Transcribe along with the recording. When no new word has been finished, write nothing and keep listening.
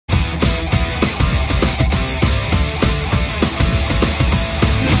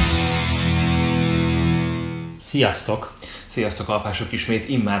Sziasztok! Sziasztok, alfások, ismét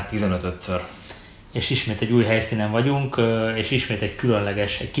immár 15-ször. És ismét egy új helyszínen vagyunk, és ismét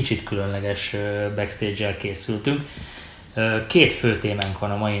egy kicsit különleges backstage-el készültünk. Két fő témánk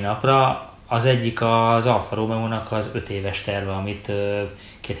van a mai napra. Az egyik az Alfa Romeo-nak az 5 éves terve, amit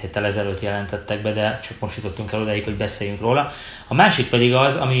 2 héttel ezelőtt jelentettek be, de csak most jutottunk el odáig, hogy beszéljünk róla. A másik pedig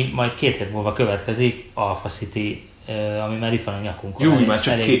az, ami majd 2 hét múlva következik, Alfa City, ami már itt van a nyakunkon. Jó, már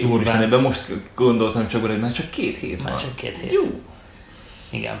csak 2 durván. Most gondoltam csak, hogy már csak 2 hét van. Már csak 2 hét. Jó.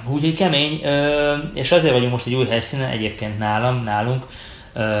 Igen, úgyhogy kemény, és azért vagyunk most egy új helyszínen, egyébként nálunk,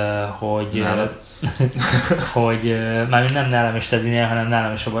 hogy... Nálad? hogy mármint nem nálam és Teddynél, hanem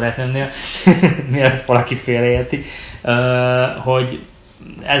nálam és a barátnőmnél, mielőtt valaki félreérti, hogy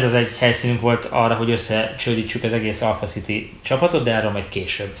ez az egy helyszínünk volt arra, hogy összecsődítsük az egész Alfa City csapatot, de erről majd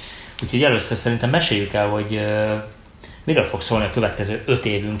később. Úgyhogy először szerintem meséljük el, hogy miről fog szólni a következő 5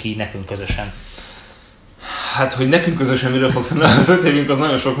 évünk így nekünk közösen. Hát, hogy nekünk közösen miről fog szólni az 5 évünk, az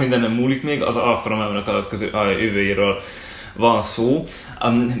nagyon sok mindenem múlik még, az Alfa Romeo-nak a jövőjéről van szó.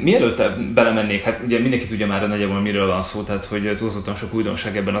 Mielőtt belemennék, hát ugye mindenki tudja már nagyjából miről van szó, tehát hogy túlzottan sok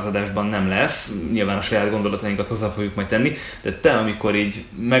újdonság ebben az adásban nem lesz, nyilván a saját gondolatainkat hozzá fogjuk majd tenni, de te amikor így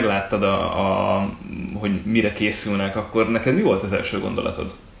megláttad, hogy mire készülnek, akkor neked mi volt az első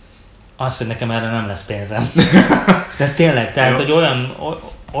gondolatod? Az, hogy nekem erre nem lesz pénzem. De tényleg, tehát hogy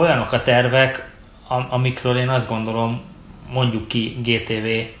olyanok a tervek, amikről én azt gondolom, mondjuk ki GTV,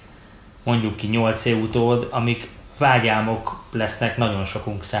 mondjuk ki 8C utód, amik vágyálmok lesznek nagyon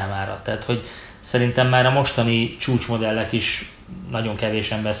sokunk számára. Tehát, hogy szerintem már a mostani csúcsmodellek is nagyon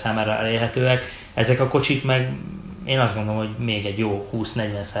kevés ember számára elérhetőek. Ezek a kocsik meg én azt gondolom, hogy még egy jó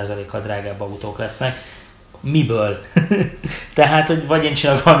 20-40%-kal drágább autók lesznek. Miből? Tehát, hogy vagy én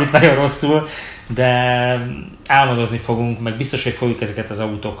csinálok valamit nagyon rosszul, de álmodozni fogunk, meg biztos, hogy fogjuk ezeket az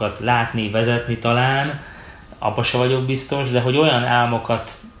autókat látni, vezetni talán, abba se vagyok biztos, de hogy olyan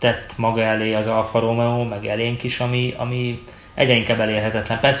álmokat tett maga elé az Alfa Romeo, meg elénk is, ami egyre inkább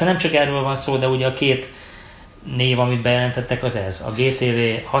elérhetetlen. Persze nem csak erről van szó, de ugye a 2 név, amit bejelentettek, az ez. A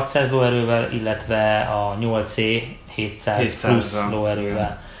GTV 600 lóerővel, illetve a 8C 700 plusz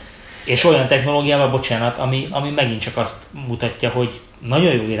lóerővel. És olyan technológiával, bocsánat, ami megint csak azt mutatja, hogy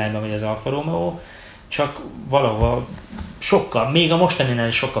nagyon jó irányba megy az Alfa Romeo, csak valahol sokkal, még a mostaninál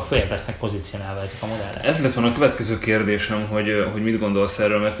is sokkal följebb lesznek pozícionálva ezek a modellek. Ez lett volna a következő kérdésem, hogy mit gondolsz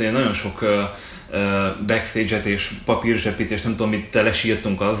erről, mert ugye nagyon sok backstage-et és papírzsepítést, nem tudom, mit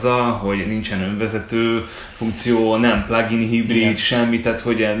telesírtunk azzal, hogy nincsen önvezető funkció, nem plug-in hibrid, semmi, tehát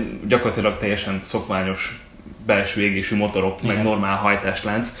hogy gyakorlatilag teljesen szokványos belső égésű motorok, meg normál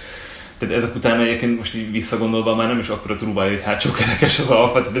hajtáslánc. Tehát ezek után egyébként most így visszagondolva már nem is akkora trúbálja, hogy hátsókerekes az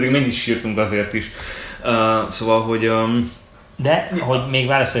Alfa, pedig mennyit sírtunk azért is. Szóval, hogy... De, hogy még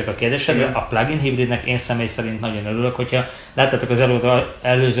válaszoljak a kérdésedre, a plug-in hibridnek én személy szerint nagyon örülök, hogyha láttátok az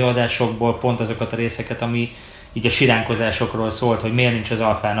előző adásokból pont azokat a részeket, ami így a siránkozásokról szólt, hogy miért nincs az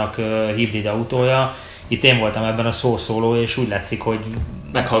Alfának hibrid autója. Itt én voltam ebben a szószóló, és úgy látszik, hogy...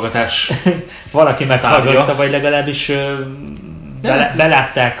 Meghallgatás. Valaki meghallgatta, vagy legalábbis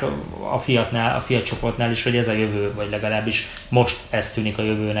belátták a Fiat csoportnál is, hogy ez a jövő, vagy legalábbis most ez tűnik a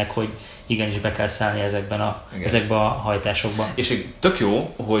jövőnek, hogy igenis be kell szállni ezekbe a hajtásokba. És tök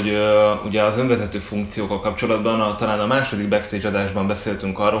jó, hogy ugye az önvezető funkciókkal kapcsolatban talán a második backstage adásban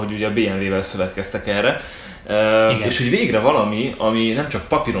beszéltünk arról, hogy ugye a BMW-vel szövetkeztek erre, és hogy végre valami, ami nem csak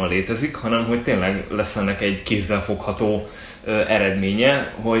papíron létezik, hanem hogy tényleg lesz ennek egy kézzelfogható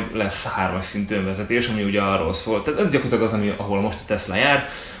eredménye, hogy lesz 3-as szintű önvezetés, ami ugye arról szól. Tehát ez gyakorlatilag az, ahol most a Tesla jár,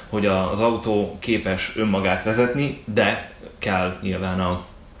 hogy az autó képes önmagát vezetni, de kell nyilván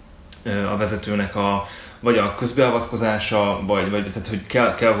a vezetőnek vagy a közbeavatkozása, vagy tehát, hogy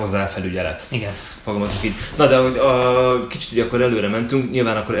kell hozzá felügyelet. Igen. Fogalmazunk így. Na, de hogy kicsit így akkor előre mentünk,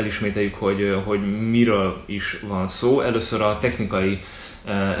 nyilván akkor elismételjük, hogy miről is van szó. Először a technikai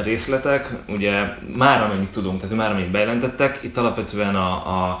részletek, ugye már amennyit tudunk, tehát már amennyit bejelentettek, itt alapvetően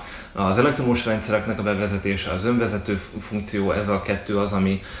az elektromos rendszereknek a bevezetése, az önvezető funkció, ez a 2 az,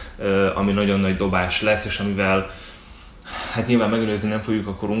 ami nagyon nagy dobás lesz, és amivel hát nyilván megelőzni nem fogjuk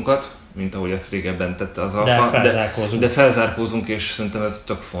a korunkat, mint ahogy ezt régebben tette az Alfa, de felzárkózunk, és szerintem ez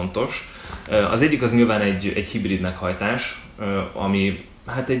tök fontos. Az egyik az nyilván egy hibrid meghajtás, ami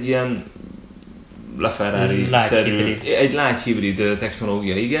hát egy ilyen LaFerrari-szerű, egy lágy hibrid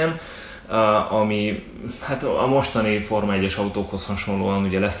technológia, igen, ami hát a mostani Forma 1-es autókhoz hasonlóan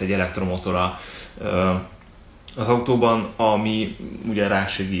ugye lesz egy elektromotora az autóban, ami ugye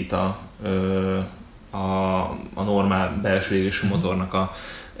rásegít a normál belső égésű motornak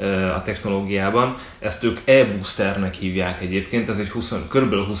a technológiában. Ezt ők e-boosternek hívják egyébként, ez egy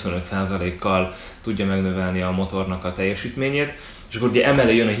kb. 25%-kal tudja megnövelni a motornak a teljesítményét. És akkor ugye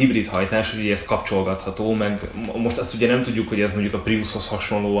emellé jön a hibrid hajtás, hogy ez kapcsolgatható, meg most azt ugye nem tudjuk, hogy ez mondjuk a Priushoz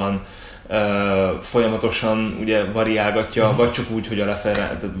hasonlóan folyamatosan ugye variálgatja, vagy csak úgy, hogy a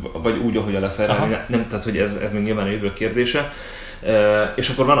Leferrari, vagy úgy, ahogy a Leferrari, nem, tehát hogy ez még nyilván a jövő kérdése. És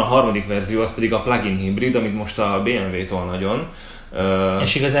akkor van a harmadik verzió, az pedig a plug-in hibrid, amit most a BMW-tól nagyon.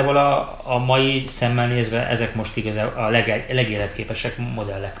 És igazából a mai szemmel nézve ezek most igazából a legéletképesek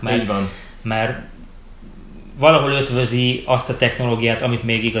modellek, mert valahol ötvözi azt a technológiát, amit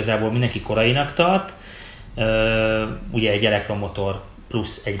még igazából mindenki korainak tart, ugye egy elektromotor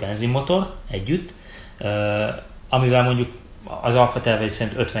plusz egy benzinmotor együtt, amivel mondjuk az Alfa tervei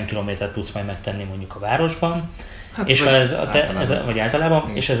szerint 50 km-t tudsz majd megtenni mondjuk a városban, hát és vagy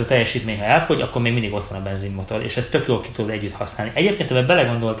általában, és ez a teljesítmény, ha elfogy, akkor még mindig ott van a benzinmotor, és ezt tök jól ki tudod együtt használni. Egyébként ebben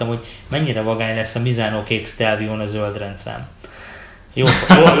belegondoltam, hogy mennyire vagány lesz a Misano Kék Stelvion a zöld rendszám.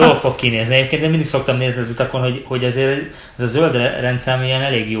 Jól fog kinézni. Egyébként én mindig szoktam nézni az utakon, hogy azért ez a zöld rendszám ilyen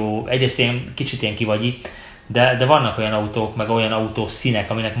elég jó, egyrészt kicsit ilyen kivagyi, de vannak olyan autók, meg olyan autós színek,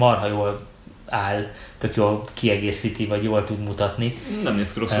 aminek marha jól áll, tök jól kiegészíti, vagy jól tud mutatni. Nem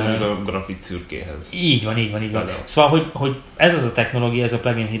néz ki rosszul a grafit szürkéhez. Így van. Szóval, hogy ez az a technológia, ez a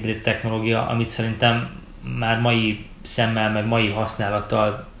plug-in hibrid technológia, amit szerintem már mai szemmel, meg mai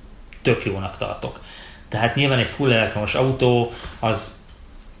használattal tök jónak tartok. Tehát nyilván egy full elektromos autó,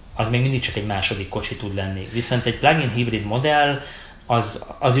 az még mindig csak egy második kocsi tud lenni. Viszont egy plug-in hibrid modell,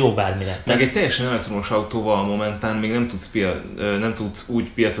 az jó bármire. Meg egy teljesen elektromos autóval momentán még nem tudsz úgy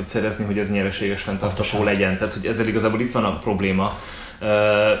piacot szerezni, hogy ez nyereséges, fenntartható legyen. Tehát, hogy ezzel igazából itt van a probléma.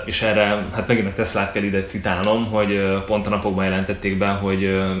 És erre, hát megint a Teslát kell ide citálnom, hogy pont a napokban jelentették be, hogy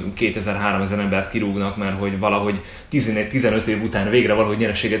 2000-3000 embert kirúgnak, mert hogy valahogy 15 év után végre valahogy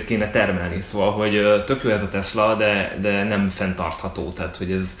nyereséget kéne termelni. Szóval, hogy tök jó ez a Tesla, de nem fenntartható. Tehát,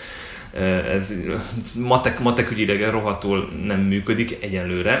 hogy ez matek ügyileg rohadtul nem működik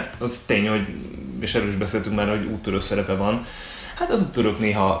egyelőre. Az tény, hogy, és erről is beszéltünk már, hogy úttörő szerepe van. Hát az úttörők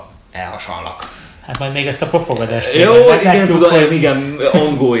néha elhasalnak. Hát majd még ezt a fogadást. Jó, igen, tudom, igen,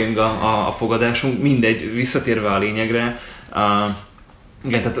 ongoing a fogadásunk, mindegy, visszatérve a lényegre.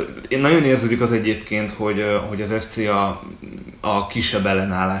 Igen, tehát nagyon érződik az egyébként, hogy az FC a kisebb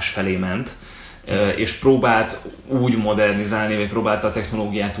ellenállás felé ment, és próbált úgy modernizálni, vagy próbálta a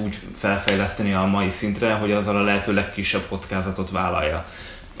technológiát úgy felfejleszteni a mai szintre, hogy azzal a lehető legkisebb kockázatot vállalja.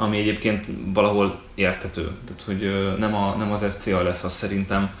 Ami egyébként valahol érthető. Tehát, hogy nem az FCA lesz az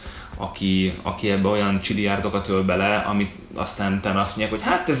szerintem, aki ebbe olyan csiliárdokat öl bele, amit aztán utána azt mondják, hogy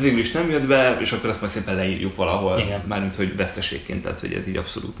hát ez végül is nem jött be, és akkor azt majd szépen leírjuk valahol, igen. Mármint hogy veszteségként, tehát hogy ez így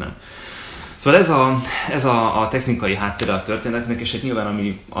abszolút nem. Szóval ez a technikai háttere a történetnek, és hát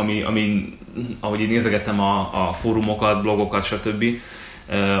nyilván ami ahogy így nézegettem a fórumokat, blogokat, stb.,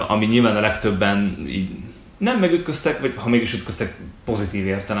 ami nyilván a legtöbben így nem megütköztek, vagy ha mégis ütköztek pozitív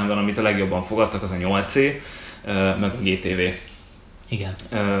értelemben, amit a legjobban fogadtak, az a 8C, meg a GTV. Igen.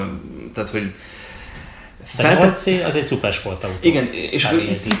 Tehát, hogy... A 8C az egy szupersportautó. Igen, és akkor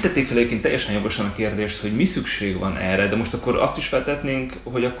itt tették fel egyébként teljesen jogosan a kérdést, hogy mi szükség van erre, de most akkor azt is feltetnénk,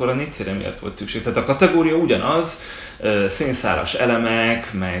 hogy akkor a 4C-re miért volt szükség. Tehát a kategória ugyanaz, szénszálas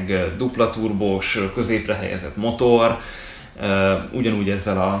elemek, meg dupla turbós, középre helyezett motor, ugyanúgy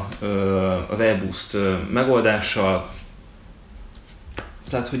ezzel az e-boost megoldással.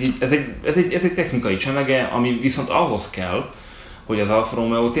 Tehát, hogy így, ez egy technikai csemege, ami viszont ahhoz kell, hogy az Alfa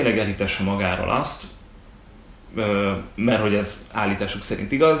Romeo tényleg elhitesse magáról azt, mert hogy ez állításuk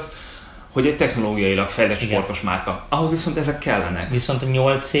szerint igaz, hogy egy technológiailag fejlett sportos márka. Ahhoz viszont ezek kellenek. Viszont a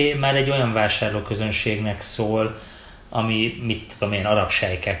 8C már egy olyan vásárlóközönségnek szól, ami, mit tudom én, arab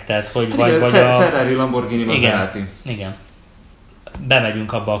sejkek. Tehát, hogy hát vagy Ferrari, Lamborghini, Maserati. Igen.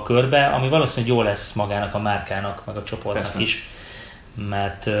 Bemegyünk abba a körbe, ami valószínűleg jó lesz magának a márkának, meg a csoportnak persze is.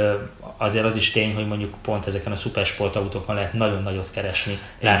 Mert azért az is tény, hogy mondjuk pont ezeken a szupersportautókon lehet nagyon nagyot keresni.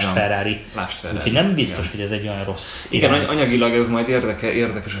 Lásd Ferrari. Úgyhogy nem biztos, igen, hogy ez egy olyan rossz irány. Igen, anyagilag ez majd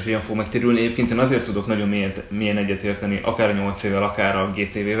érdekes, hogy hogyan fog megtérülni. Egyébként én azért tudok nagyon mélyen egyetérteni, akár a 8-ével, akár a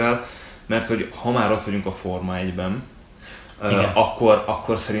GTV-vel, mert hogy ha már ott vagyunk a Forma 1-ben,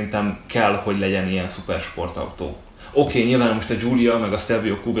 akkor szerintem kell, hogy legyen ilyen szupersportautó. Oké, nyilván most a Giulia, meg a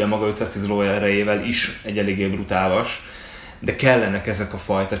Stelvio Coupé maga 510 lóerejével is egy eléggé brutálvas, de kellenek ezek a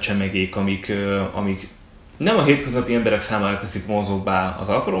fajta csemegék, amik nem a hétköznapi emberek számára teszik vonzóbbá az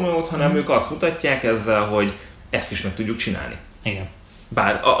Alfa Romeo-t, hanem ők azt mutatják ezzel, hogy ezt is meg tudjuk csinálni. Igen.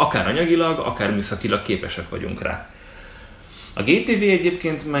 Bár akár anyagilag, akár műszakilag képesek vagyunk rá. A GTV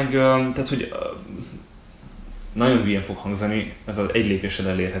egyébként meg, tehát hogy nagyon hülyén fog hangzani, ez az egy lépéssel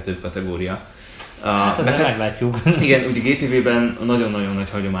elérhető kategória. Hát azért meglátjuk. Igen, ugye GTV-ben nagyon-nagyon nagy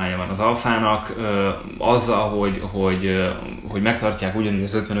hagyománya van az alfának, azzal, hogy megtartják ugyanúgy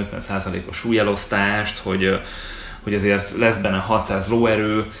az 50-50%-os súlyelosztást, hogy azért lesz benne 600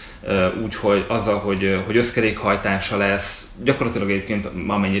 lóerő, úgyhogy azzal, hogy összkerékhajtása lesz, gyakorlatilag egyébként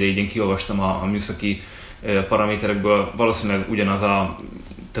amennyire így én kiolvastam a műszaki paraméterekből, valószínűleg ugyanaz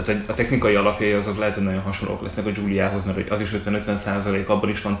tehát a technikai alapjai azok lehet, hogy nagyon hasonlók lesznek a Giuliához, mert az is 50-50%, abban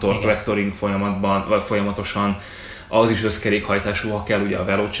is van torque vectoring folyamatban, vagy folyamatosan, az is összkerékhajtású, ha kell ugye a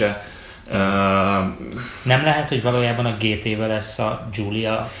Veloce. Nem lehet, hogy valójában a GT-vel lesz a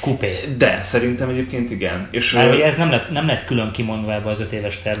Giulia Coupé? De szerintem egyébként igen. És mert ez nem lett külön kimondva ebbe az 5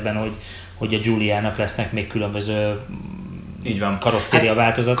 éves tervben, hogy a Giuliának lesznek még különböző így van. Karosszéria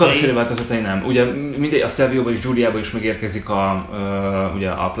változatai. Karosszéria változatai nem. Ugye mindegy, a Stelvio-ba és Giuliába is megérkezik ugye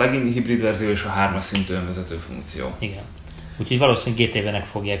a plug-in hibrid verzió és a 3-as szintű önvezető funkció. Igen. Úgyhogy valószínűleg GT-nek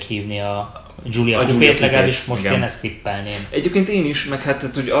fogják hívni a Giulia Coupét, legalábbis most igen. Én ezt tippelném. Egyébként én is, meg hát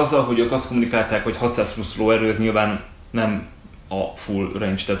hogy azzal, hogy ők azt kommunikálták, hogy 600 plusz lóerő, ez nyilván nem a full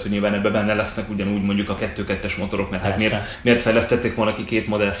range, tehát hogy nyilván ebben benne lesznek ugyanúgy mondjuk a 2.2-es motorok, mert hát miért fejlesztették volna ki 2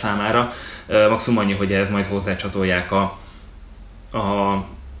 modell számára. Maximum annyi, hogy ehhez majd hozzácsatolják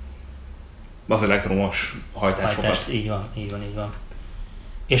az elektromos hajtásokat. Így van.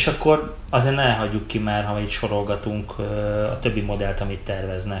 És akkor azért ne hagyjuk ki már, ha itt sorolgatunk a többi modellt, amit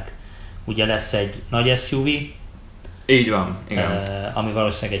terveznek. Ugye lesz egy nagy SUV, így van, igen. Ami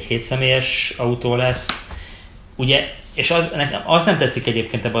valószínűleg egy 7 személyes autó lesz. Ugye, és nekem az nem tetszik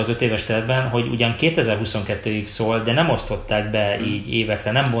egyébként ebben az 5 éves tervben, hogy ugyan 2022-ig szól, de nem osztották be így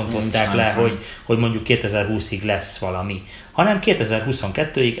évekre, nem bontották le, hogy mondjuk 2020-ig lesz valami, hanem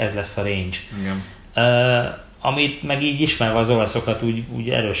 2022-ig ez lesz a range. Igen. Amit meg így ismerve az olaszokat úgy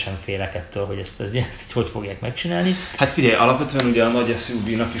erősen félek ettől, hogy ezt így hogy fogják megcsinálni. Hát figyelj, alapvetően ugye a nagy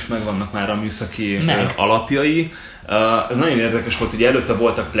SUV-nak is megvannak már a műszaki alapjai. Ez nagyon érdekes volt, ugye előtte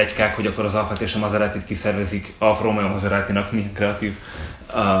voltak pletykák, hogy akkor az Alfát és a Maseratit kiszervezik, Alfa Romeo Maseratinak milyen kreatív,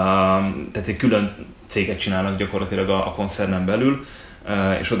 tehát egy külön céget csinálnak gyakorlatilag a koncernen belül,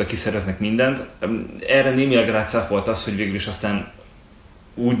 és oda kiszerveznek mindent. Erre némileg rácáfolt az, hogy végül is aztán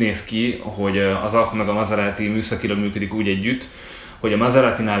úgy néz ki, hogy az Alfa meg a Maserati műszakilag működik úgy együtt, hogy a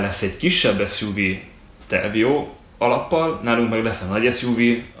Maseratinál lesz egy kisebb SUV Stelvio alappal, nálunk meg lesz a nagy SUV,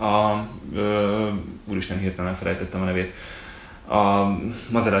 úristen, hirtelen felejtettem a nevét, a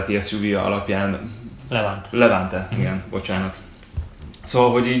Maserati SUV alapján Levante, igen, bocsánat.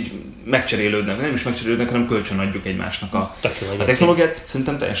 Szóval, hogy így megcserélődnek, nem is megcserélődnek, hanem kölcsön adjuk egymásnak a technológiát.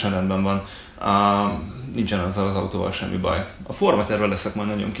 Szerintem teljesen rendben van. Nincsen azzal az autóval semmi baj. A formatervvel leszek majd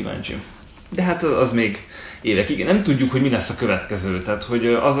nagyon kíváncsi. De hát az még évekig. Nem tudjuk, hogy mi lesz a következő. Tehát, hogy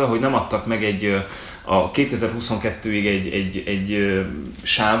azzal, hogy nem adtak meg a 2022-ig egy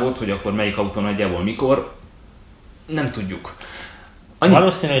sávot, hogy akkor melyik autó nagyjából mikor, nem tudjuk.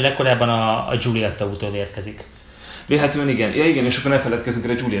 Valószínű, hogy legkorábban a Giulietta autód érkezik. Véletlenül igen. Ja igen, és akkor ne feledkezzünk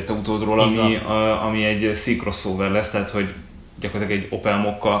el a Giulietta autódról, ami egy C-crossover lesz, tehát hogy gyakorlatilag egy Opel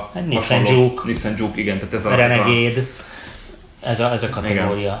Mokka, Nissan Juke, igen, tehát ez a Renegade, ez a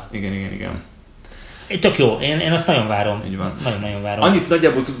kategória. Igen. Tök jó, én azt nagyon várom. Így van. Nagyon várom. Annyit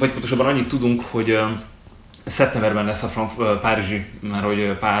nagyjából, vagy pontosabban annyit tudunk, hogy szeptemberben lesz a párizsi, már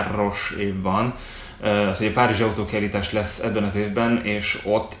hogy páros év van, az, hogy a párizsi autókiállítás lesz ebben az évben, és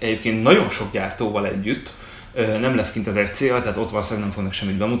ott egyébként nagyon sok gyártóval együtt, nem lesz kint az FCA, tehát ott valószínűleg nem fognak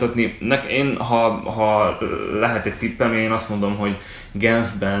semmit bemutatni. Én, ha lehet egy tippem, én azt mondom, hogy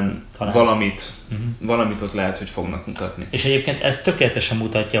Genfben valamit ott lehet, hogy fognak mutatni. És egyébként ez tökéletesen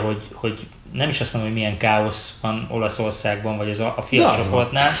mutatja, hogy nem is azt mondom, hogy milyen káosz van Olaszországban, vagy ez a Fiat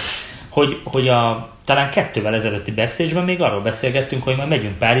csoportnál, hogy talán 2-vel ezelőtti backstage-ben még arról beszélgettünk, hogy majd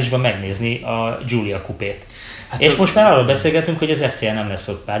megyünk Párizsba megnézni a Giulia Coupét. Hát és most már arról beszélgetünk, hogy az FCA nem lesz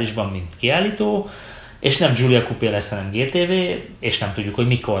ott Párizsban, mint kiállító, és nem Giulia Coupé lesz, hanem GTV, és nem tudjuk, hogy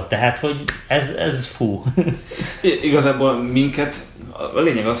mikor. Tehát, hogy ez fú. Igazából minket, a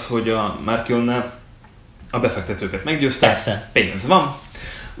lényeg az, hogy a Marchionne a befektetőket meggyőzte. Persze. Pénz van,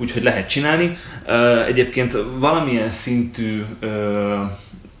 úgyhogy lehet csinálni. Egyébként valamilyen szintű,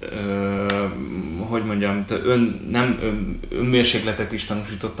 hogy mondjam, önmérsékletet is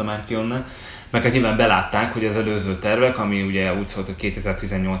tanúsított a Marchionne, meg hát nyilván belátták, hogy az előző tervek, ami ugye úgy szólt, hogy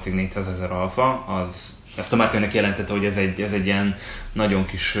 2018-ig 400 000 alfa, ezt a Marchionne jelentette, hogy ez egy ilyen nagyon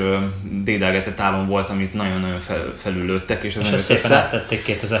kis dédelgetett álom volt, amit nagyon-nagyon felülőttek. És ezt szépen áttették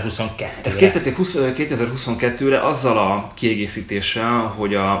 2022-re. Ezt tették 2022-re azzal a kiegészítéssel,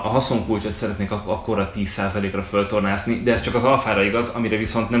 hogy a haszonkulcsot szeretnék akkora 10%-ra föltornászni, de ez csak az alfára igaz, amire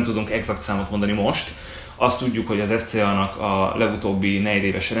viszont nem tudunk exakt számot mondani most. Azt tudjuk, hogy az FCA-nak a legutóbbi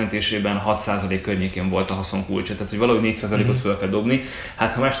negyedéves jelentésében 6% környékén volt a haszonkulcsa, tehát hogy valahogy 4%-ot föl kell dobni.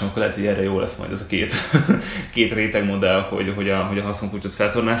 Hát ha más nem, akkor lehet, hogy erre jó lesz majd ez a két rétegmodell, hogy a haszonkulcsot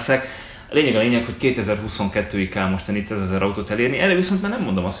feltornásszák. A lényeg, hogy 2022-ig kell most a 400 000 autót elérni, erre viszont már nem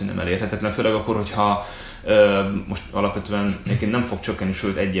mondom azt, hogy nem elérhetetlen, főleg akkor, hogyha most alapvetően nem fog csökkenni,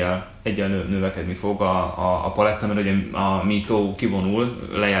 sőt egyel növekedni fog a paletta, mert ugye a Mito kivonul,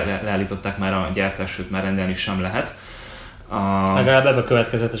 leállították már a gyártást, sőt már rendelni sem lehet. Legalább ebben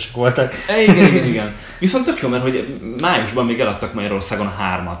következetesek voltak. Igen. Viszont tök jó, mert hogy májusban még eladtak Magyarországon a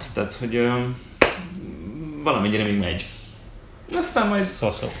 3-at, tehát hogy valamennyire még megy. Aztán majd...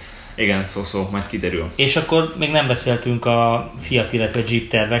 Szó-szó. Igen, szó, majd kiderül. És akkor még nem beszéltünk a Fiat, illetve Jeep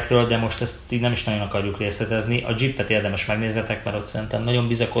tervekről, de most ezt így nem is nagyon akarjuk részletezni. A Jeepet érdemes megnézzetek, mert ott szerintem nagyon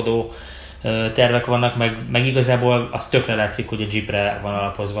bizakodó tervek vannak, meg igazából az tökre látszik, hogy a Jeepre van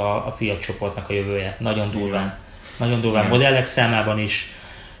alapozva a Fiat csoportnak a jövője. Nagyon durván. Nagyon durván. Modellek számában is,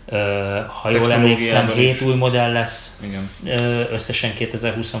 ha jól emlékszem, 7 új modell lesz. Igen. Összesen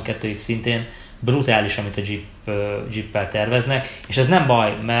 2022-ig szintén. Brutális, amit a Jeep-pel terveznek, és ez nem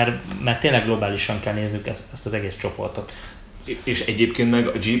baj, mert tényleg globálisan kell néznünk ezt az egész csoportot. És egyébként meg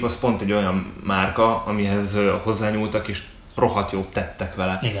a Jeep az pont egy olyan márka, amihez hozzányúltak, és rohadt jót tettek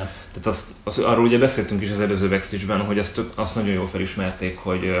vele. Igen. Tehát arról ugye beszéltünk is az előző Backstage-ben, hogy azt nagyon jól felismerték,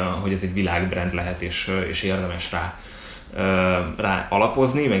 hogy ez egy világbrand lehet, és érdemes rá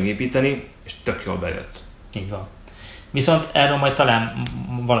alapozni, megépíteni, és tök jól bejött. Így van. Viszont erről majd talán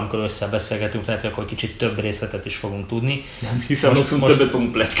valamikor összebeszélgetünk, lehet, hogy akkor kicsit több részletet is fogunk tudni. Nem hiszem, most többet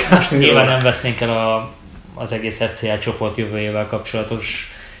fogunk pletykálni. Nyilván nem vesznénk el az egész FCA csoport jövőjével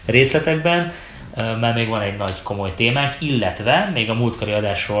kapcsolatos részletekben, mert még van egy nagy komoly témánk, illetve még a múltkori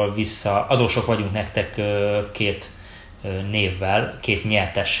adásról adósok vagyunk nektek 2 névvel, 2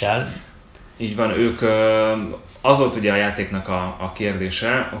 nyertessel. Így van, ők... Az volt ugye a játéknak a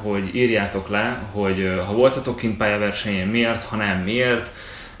kérdése, hogy írjátok le, hogy ha voltatok kint pályaversenyen, miért, ha nem, miért,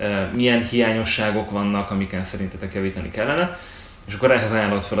 milyen hiányosságok vannak, amiken szerintetek javítani kellene, és akkor ehhez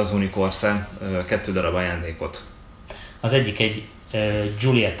ajánlott fel az Unicorse 2 darab ajándékot. Az egyik egy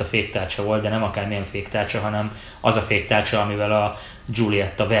Giulietta féktárcsa volt, de nem akármilyen féktárcsa, hanem az a féktárcsa, amivel a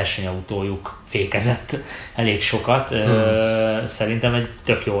Giulietta versenyautójuk fékezett elég sokat. Szerintem egy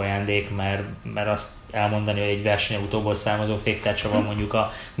tök jó ajándék, mert azt elmondani, hogy egy versenyautóból származó féktárcsa van mondjuk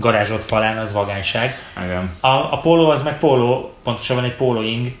a garázsod falán, az vagányság. Igen. A póló az meg póló, pontosabban egy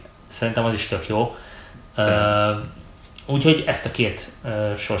pólóing, szerintem az is tök jó. Úgyhogy ezt a 2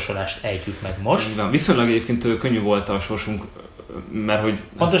 sorsolást ejtjük meg most. Igen. Viszonylag egyébként könnyű volt a sorsunk, mert hogy...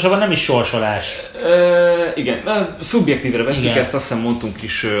 Pontosabban nem is sorsolás. Igen, szubjektívre vettük ezt, azt hiszem mondtunk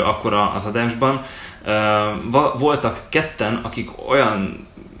is akkor az adásban. Voltak 2, akik olyan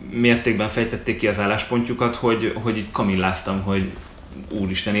mértékben fejtették ki az álláspontjukat, hogy így kamilláztam, hogy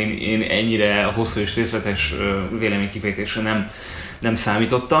úristen, én ennyire hosszú és részletes véleménykifejtésre nem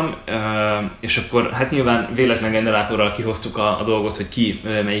számítottam, és akkor hát nyilván véletlen generátorral kihoztuk a dolgot, hogy ki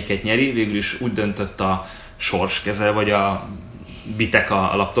melyiket nyeri, végül is úgy döntött a sors keze, vagy a bitek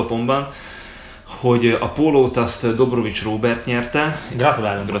a laptopomban, hogy a pólót azt Dobrovics Róbert nyerte.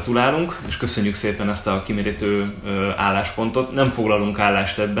 Gratulálunk, és köszönjük szépen ezt a kimérítő álláspontot. Nem foglalunk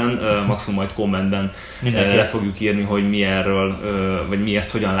állást ebben, maximum majd kommentben le fogjuk írni, hogy mi erről, vagy mi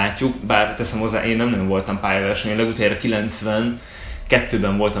ezt hogyan látjuk. Bár teszem hozzá, én nem voltam pályaversenyen, legutoljára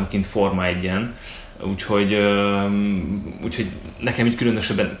 92-ben voltam kint Forma 1-en, úgyhogy nekem így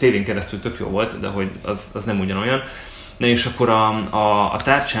különösebben tévén keresztül tök jó volt, de hogy az nem ugyanolyan. Na és akkor a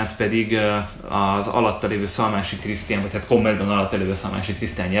tárcsát pedig az alatta lévő Szalmási Krisztián, vagy hát kommentben alatta lévő Szalmási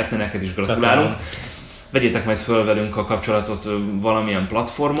Krisztián nyerte, neked is gratulálunk. Vegyétek majd föl velünk a kapcsolatot valamilyen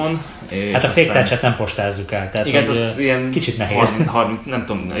platformon. Hát a féktárcsát nem postázzuk el, tehát igen, az ilyen kicsit nehéz. 30, nem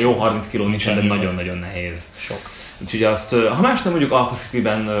tudom, jó 30 kiló nincsen, de nagyon-nagyon nehéz. Sok. Úgyhogy azt, ha más nem mondjuk Alpha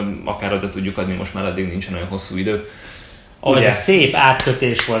City-ben akár oda tudjuk adni, most már addig nincsen olyan hosszú idő. Ahogy ez szép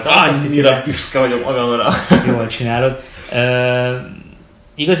átkötés volt. Annyira büszke vagyok magamra. Jól csinálod.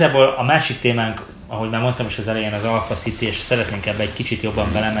 Igazából a másik témánk, ahogy már mondtam is az elején, az Alpha City, és szeretnénk ebbe egy kicsit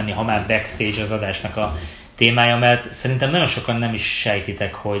jobban belemenni, ha már backstage az adásnak a témája, mert szerintem nagyon sokan nem is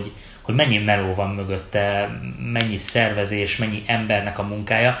sejtitek, hogy mennyi meló van mögötte, mennyi szervezés, mennyi embernek a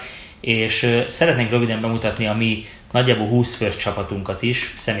munkája, és szeretnénk röviden bemutatni a mi nagyjából 20 fős csapatunkat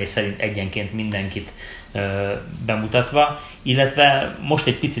is, személy szerint egyenként mindenkit bemutatva, illetve most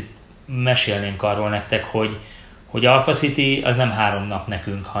egy picit mesélnénk arról nektek, hogy Alpha City az nem 3 nap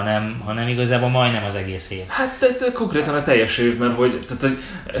nekünk, hanem igazából majdnem az egész év. Hát konkrétan a teljes év, mert hogy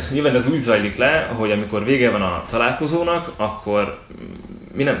nyilván ez úgy zajlik le, hogy amikor vége van a találkozónak, akkor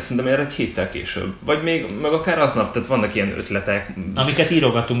mi nem, szerintem erre egy héttel később. Vagy még, meg akár aznap, tehát vannak ilyen ötletek. Amiket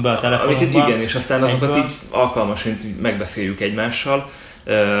írogatunk be a telefonunkba. Amiket igen, és aztán azokat így alkalmasint megbeszéljük egymással.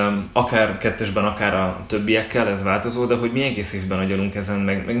 Akár kettesben, akár a többiekkel, ez változó, de hogy milyen készítésben agyalunk ezen,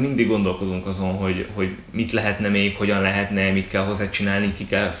 meg mindig gondolkozunk azon, hogy mit lehetne még, hogyan lehetne, mit kell hozzá csinálni,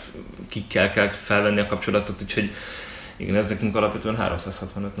 kikkel kell felvenni a kapcsolatot, úgyhogy igen, ez nekünk alapvetően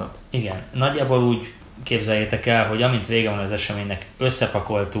 365 nap. Igen, nagyjából úgy képzeljétek el, hogy amint vége van az eseménynek,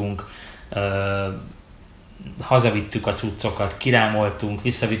 összepakoltunk, hazavittük a cuccokat, kirámoltunk,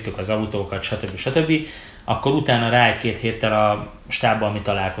 visszavittük az autókat, stb. Akkor utána rá egy-két héttel a stábban mi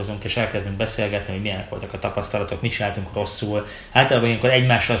találkozunk, és elkezdünk beszélgetni, hogy milyenek voltak a tapasztalatok, mit csináltunk rosszul. Általában ilyenkor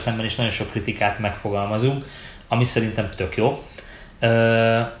egymással szemben is nagyon sok kritikát megfogalmazunk, ami szerintem tök jó.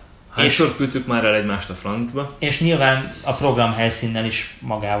 Hányszor küldtük már el egymást a francba? És nyilván a program helyszínnel is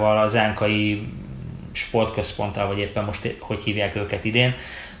magával az Ánkai Sportközponttal, vagy éppen most hogy hívják őket idén,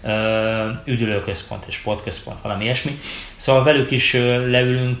 üdülőközpont és sportközpont, valami ilyesmi. Szóval velük is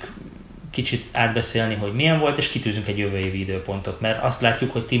leülünk kicsit átbeszélni, hogy milyen volt, és kitűzünk egy jövő évi időpontot, mert azt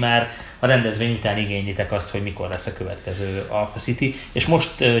látjuk, hogy ti már a rendezvény után igénylitek azt, hogy mikor lesz a következő Alpha City, és most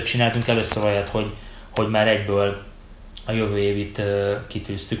csináltunk először olyat, hogy már egyből a jövő évit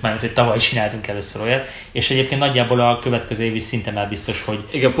kitűztük, mármint, hogy tavaly csináltunk először olyat, és egyébként nagyjából a következő év is szinte már biztos, hogy...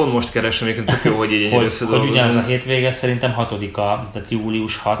 Igen, pont most keresem, még tök jó, hogy így hogy ugyanaz a hétvége, szerintem 6-a, tehát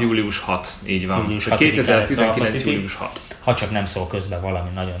július 6. Július 6, így van. Július 2019. július 6. Ha csak nem szól közben valami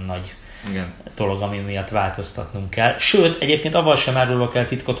nagyon nagy igen. dolog, ami miatt változtatnunk kell. Sőt, egyébként avval sem árulok el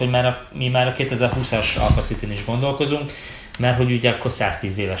titkot, hogy mi már a 2020-as Alpha Cityn is gondolkozunk, mert hogy ugye akkor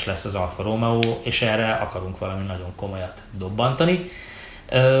 110 éves lesz az Alfa Romeo, és erre akarunk valami nagyon komolyat dobbantani.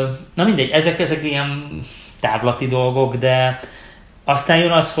 Na mindegy, ezek ilyen távlati dolgok, de aztán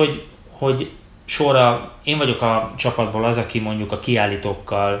jön az, hogy sorra én vagyok a csapatból az, aki mondjuk a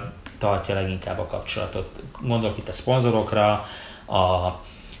kiállítókkal tartja leginkább a kapcsolatot. Gondolok itt a szponzorokra, a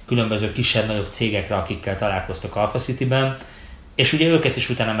különböző kisebb-nagyobb cégekre, akikkel találkoztok Alpha Cityben, és ugye őket is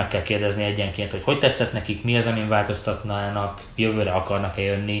utána meg kell kérdezni egyenként, hogy tetszett nekik, mi az, amin változtatnának, jövőre akarnak-e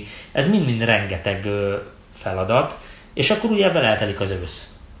jönni. Ez mind-mind rengeteg feladat, és akkor ugye ebben eltelik az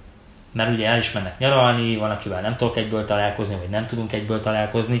ősz. Mert ugye el is mennek nyaralni, van, akivel nem tudok egyből találkozni, vagy nem tudunk egyből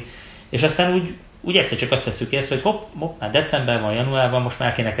találkozni, és aztán úgy egyszer csak azt veszük észre, hogy hopp, már december van, januárban, most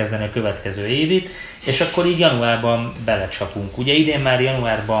már kéne kezdeni a következő évit, és akkor így januárban belecsapunk. Ugye idén már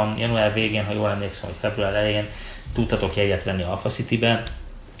január végén, ha jól emlékszem, hogy február elején tudtatok jegyet venni Alpha Citybe,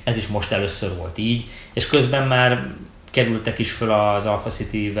 ez is most először volt így, és közben már kerültek is föl az Alpha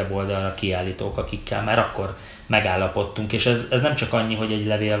City weboldalra kiállítók, akikkel már akkor megállapodtunk, és ez nem csak annyi, hogy egy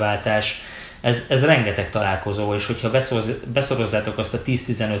levélváltás, ez rengeteg találkozó, és hogyha beszorozzátok azt a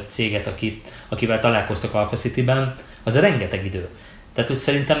 10-15 céget, akivel találkoztok Alpha Cityben, az rengeteg idő. Tehát hogy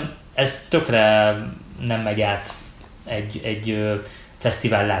szerintem ez tökre nem megy át egy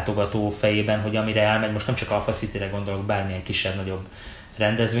fesztivál látogató fejében, hogy amire elmegy, most nem csak Alpha Cityre gondolok, bármilyen kisebb-nagyobb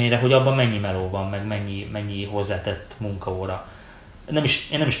rendezvényre, hogy abban mennyi meló van, meg mennyi hozzátett munkaóra.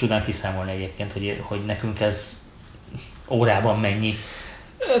 Én nem is tudnám kiszámolni egyébként, hogy nekünk ez órában mennyi.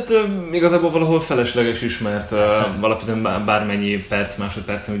 Hát igazából valahol felesleges is, mert alapvetően bármennyi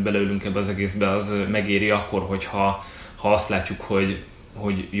másodperc, amit beleülünk ebbe az egészbe, az megéri akkor, hogyha azt látjuk,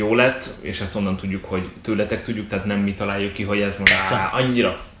 hogy jó lett, és ezt onnan tudjuk, hogy tőletek tudjuk, tehát nem mi találjuk ki, hogy ez most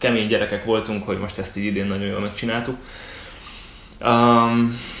annyira kemény gyerekek voltunk, hogy most ezt így idén nagyon jól megcsináltuk.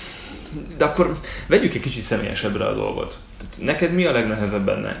 De akkor vegyük egy kicsit személyesebbre a dolgot. Neked mi a legnehezebb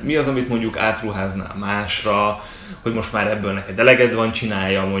benne? Mi az, amit mondjuk átruháznál másra, hogy most már ebből neked eleged van,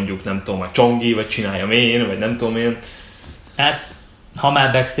 csinálja mondjuk, nem tudom, a Csongi, vagy csináljam én, vagy nem tudom én? Hát, ha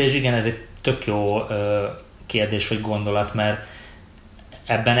már backstage, igen, ez egy tök jó kérdés vagy gondolat, mert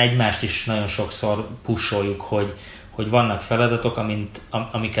ebben egymást is nagyon sokszor pusoljuk, hogy vannak feladatok,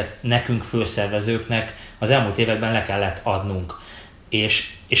 amiket nekünk főszervezőknek az elmúlt években le kellett adnunk.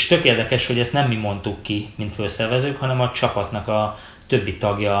 És tök érdekes, hogy ezt nem mi mondtuk ki, mint főszervezők, hanem a csapatnak a többi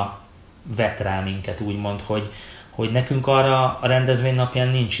tagja vett rá minket, úgymond, hogy nekünk arra a rendezvény napján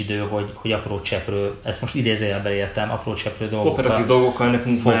nincs idő, hogy apró cseprő, ezt most idézőjelben értem, apró cseprő dolgokkal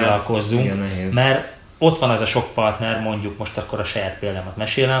nekünk foglalkozzunk, mert ott van az a sok partner, mondjuk most akkor a saját példámat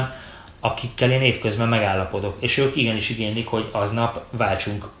mesélem, akikkel én évközben megállapodok, és ők igenis igénylik, hogy aznap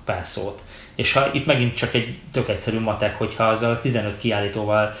váltsunk pár szót. És ha itt megint csak egy tök egyszerű matek, hogyha azzal a 15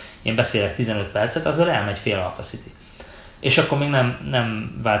 kiállítóval én beszélek 15 percet, azzal elmegy fél Alpha City. És akkor még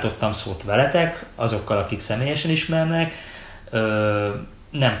nem váltottam szót veletek, azokkal, akik személyesen ismernek,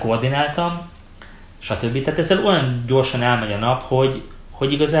 nem koordináltam, stb. Tehát ezzel olyan gyorsan elmegy a nap,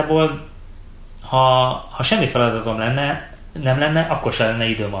 hogy igazából ha semmi feladatom lenne, nem lenne, akkor sem lenne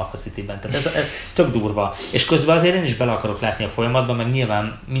időm Alpha City-ben. Tehát ez tök durva. És közben azért én is bele akarok látni a folyamatban, meg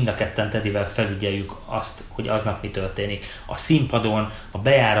nyilván mind a ketten Tedivel felügyeljük azt, hogy aznap mi történik. A színpadon, a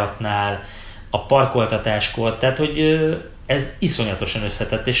bejáratnál, a parkoltatáskor, tehát hogy ez iszonyatosan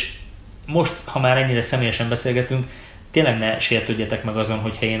összetett, és most, ha már ennyire személyesen beszélgetünk, tényleg ne sértődjetek meg azon,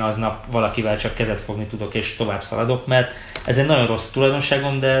 hogyha én aznap valakivel csak kezet fogni tudok és tovább szaladok, mert ez egy nagyon rossz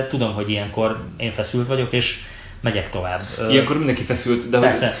tulajdonságom, de tudom, hogy ilyenkor én feszült vagyok, és megyek tovább. Ilyenkor mindenki feszült, de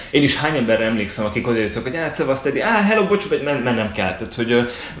hogy én is hány emberre emlékszem, akik odajöttek, hogy szevasz Teddy, hello, bocs, mennem kell. Tehát, hogy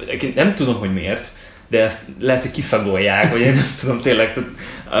nem tudom, hogy miért, de ezt lehet, hogy kiszagolják, vagy én nem tudom tényleg. Tehát,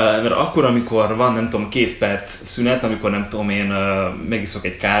 mert akkor, amikor van, nem tudom, 2 perc szünet, amikor nem tudom, én megiszok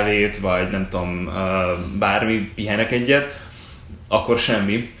egy kávét, vagy nem tudom, bármi, pihenek egyet, akkor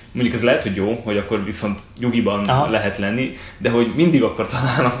semmi. Mondjuk ez lehet, hogy jó, hogy akkor viszont nyugiban lehet lenni, de hogy mindig akkor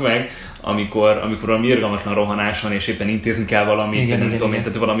találnak meg, amikor valami irgalmatlan rohanás van, és éppen intézni kell valamit, igen, nem tudom én,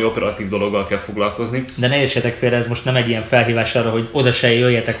 tehát valami operatív dologgal kell foglalkozni. De ne értsetek félre, ez most nem egy ilyen felhívás arra, hogy oda se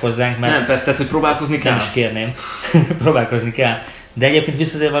jöjjetek hozzánk, mert... Nem, persze, tehát hogy próbálkozni kell. Nem is kérném. Próbálkozni kell. De egyébként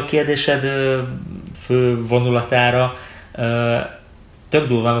visszatérve a kérdésed fő vonulatára, tök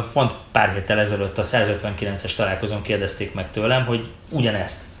durva, pont pár héttel ezelőtt a 159-es találkozón kérdezték meg tőlem, hogy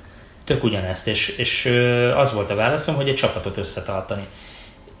ugyanezt. Tök ugyanezt. És az volt a válaszom, hogy egy csapatot összetartani.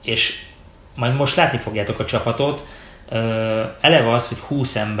 És majd most látni fogjátok a csapatot, eleve az, hogy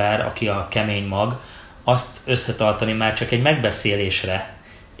 20 ember, aki a kemény mag, azt összetartani már csak egy megbeszélésre,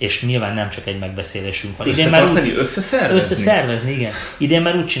 és nyilván nem csak egy megbeszélésünk van. Összetartani, összeszervezni? Összeszervezni, igen. Idén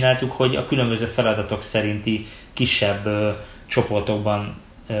már úgy csináltuk, hogy a különböző feladatok szerinti kisebb csoportokban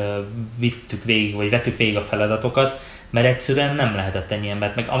vettük végig a feladatokat, mert egyszerűen nem lehetett ennyi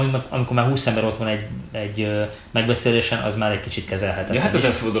embert, meg amikor már 20 ember ott van egy megbeszélésen, az már egy kicsit kezelhetetlen. Ja, hát ez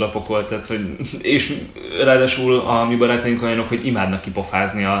elszabadul a pokol, tehát, hogy, és ráadásul a mi barátaink olyanok, hogy imádnak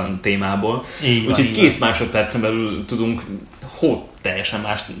kipofázni a témából. Úgyhogy 2 másodpercen belül tudunk teljesen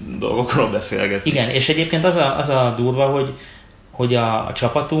más dolgokról beszélgetni. Igen, és egyébként az a durva, hogy a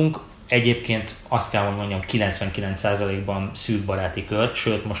csapatunk egyébként azt kell, hogy mondjam, 99%-ban szűk baráti kör,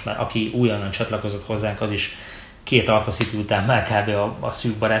 sőt most már aki újonnan csatlakozott hozzánk, az is 2 Alpha City után már kb. A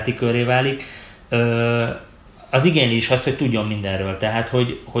szűk baráti köré válik. Az igényli is azt, hogy tudjon mindenről, tehát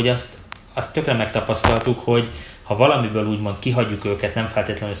hogy azt tökre megtapasztaltuk, hogy ha valamiből úgymond kihagyjuk őket, nem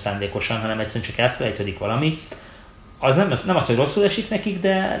feltétlenül szándékosan, hanem egyszerűen csak elfelejtődik valami, az nem az, hogy rosszul esik nekik,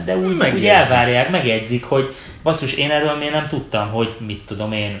 de úgy elvárják, megjegyzik, hogy basszus, én erről még nem tudtam, hogy mit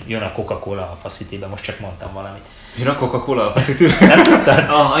tudom én, jön a Coca-Cola Alpha City-be, most csak mondtam valamit. Jön a Coca-Cola Alpha City-be? Nem tudtad?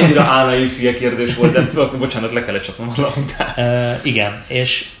 Annyira állai fülye kérdés volt, de bocsánat, le kellett csapnom valamit. Igen,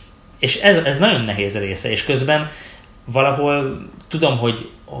 és ez nagyon nehéz része, és közben valahol tudom,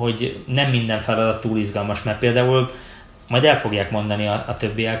 hogy nem minden feladat túl izgalmas, mert például majd el fogják mondani a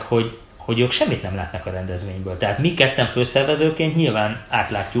többiek, hogy ők semmit nem látnak a rendezvényből. Tehát mi ketten főszervezőként nyilván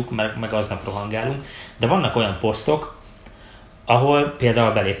átlátjuk, meg aznap rohangálunk, de vannak olyan posztok, ahol például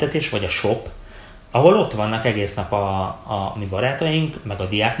a beléptetés vagy a shop, ahol ott vannak egész nap a mi barátaink, meg a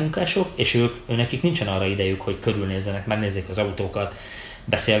diákmunkások, és nekik nincsen arra idejük, hogy körülnézzenek, megnézzék az autókat,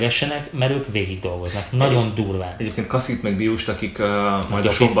 beszélgessenek, mert ők végig dolgoznak. Nagyon durván. Egyébként Kasszit meg Biust, akik majd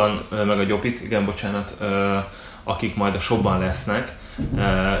a shopban, meg a Gyopit, igen, bocsánat, akik majd a shopban lesznek,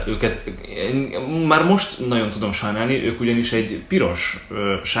 őket már most nagyon tudom sajnálni, ők ugyanis egy piros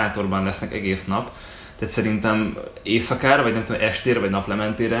sátorban lesznek egész nap, tehát szerintem éjszakára, vagy nem tudom, estére, vagy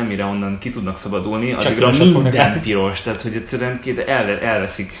naplementére, mire onnan ki tudnak szabadulni, addigra minden piros, tehát hogy egyszerűen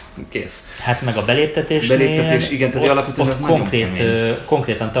elveszik, kész. Hát meg a beléptetés, igen, tehát alapvetően ez nagyon kemény.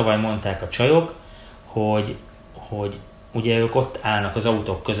 Konkrétan tavaly mondták a csajok, hogy ugye ők ott állnak az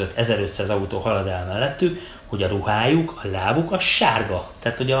autók között, 1500 autó halad el mellettük, hogy a ruhájuk, a lábuk a sárga.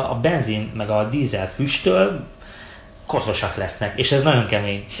 Tehát, hogy a benzin meg a dízel füsttől koszosak lesznek, és ez nagyon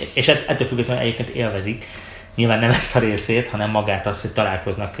kemény. És ettől függetlenül egyébként élvezik. Nyilván nem ezt a részét, hanem magát azt, hogy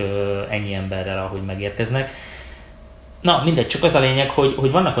találkoznak ennyi emberrel, ahogy megérkeznek. Na, mindegy, csak az a lényeg,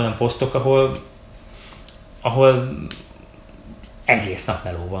 hogy vannak olyan posztok, ahol egész nap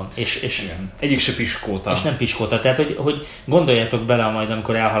meló van. És egyik se piskóta. És nem piskóta. Tehát, hogy gondoljatok bele majd,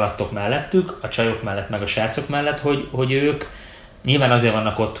 amikor elhaladtok mellettük, a csajok mellett, meg a srácok mellett, hogy ők nyilván azért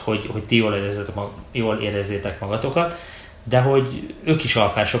vannak ott, hogy ti jól érezzétek magatokat, de hogy ők is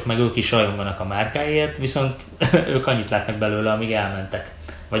alfások, meg ők is rajonganak a márkáért, viszont ők annyit látnak belőle, amíg elmentek,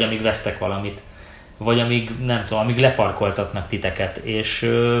 vagy amíg vesztek valamit, vagy amíg leparkoltatnak titeket, és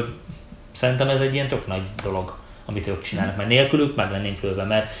szerintem ez egy ilyen tök nagy dolog, amit ők csinálnak, mert nélkülük meg lennénk lőve,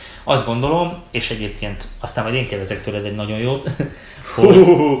 mert azt gondolom, és egyébként aztán majd én kérdezek tőled egy nagyon jót, hogy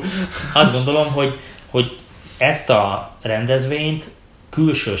azt gondolom, hogy ezt a rendezvényt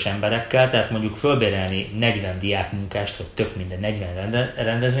külsős emberekkel, tehát mondjuk fölbérelni 40 diákmunkást, vagy tök minden 40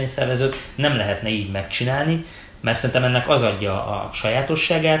 rendezvényszervezőt nem lehetne így megcsinálni, mert szerintem ennek az adja a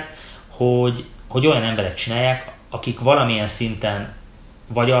sajátosságát, hogy olyan emberek csinálják, akik valamilyen szinten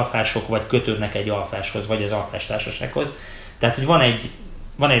vagy alfások, vagy kötődnek egy alfáshoz, vagy az alfás társasághoz. Tehát, hogy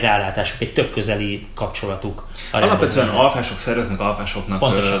van egy rálátásuk, egy tök közeli kapcsolatuk. Alapvetően alfások szerveznek alfásoknak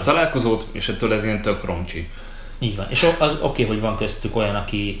pontosan találkozót, és ettől ez ilyen tök romcsi. Így van. És az oké, hogy van köztük olyan,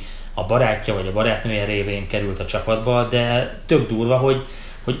 aki a barátja vagy a barátnője révén került a csapatba, de tök durva,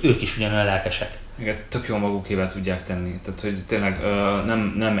 hogy ők is ugyanolyan lelkesek. Igen, tök jól magukével tudják tenni. Tehát, hogy tényleg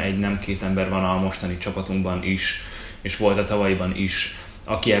nem egy, nem két ember van a mostani csapatunkban is, és volt a tavalyiban is,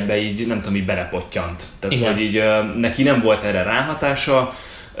 aki ebbe így, nem tudom, így belepottyant. Tehát, igen. Hogy így neki nem volt erre ráhatása.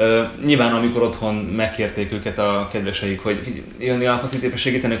 Nyilván, amikor otthon megkérték őket a kedveseik, hogy jönni Alpha City-be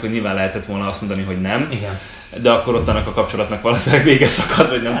segítenek, hogy nyilván lehetett volna azt mondani, hogy nem. Igen. De akkor ott annak a kapcsolatnak valószínűleg vége szakad,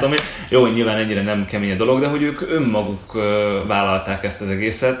 vagy nem tudom én. Jó, hogy nyilván ennyire nem kemény a dolog, de hogy ők önmaguk vállalták ezt az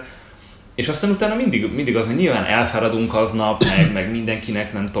egészet. És aztán utána mindig az, hogy nyilván elfáradunk aznap, meg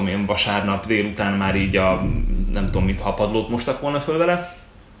mindenkinek, nem tudom én, vasárnap délután már így nem tudom mit hapadlót mostak volna föl vele,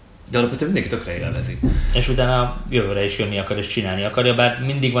 de alapvetően mindenki tökre élvezi. És utána jövőre is jönni akar és csinálni akarja, bár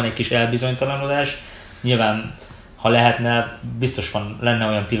mindig van egy kis elbizonytalanodás. Nyilván, ha lehetne, biztos lenne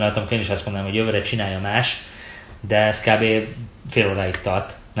olyan pillanat, amikor én is azt mondanám, hogy jövőre csinálja más, de ez kb. Fél óráig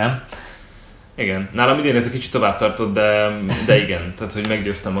tart, nem? Igen, nálam idén ez egy kicsit tovább tartott, de igen, tehát hogy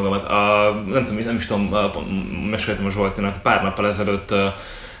meggyőztem magamat. Nem is tudom, meséltem a Zsoltinak pár nappal ezelőtt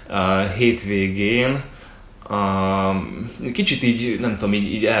hétvégén, kicsit így, nem tudom,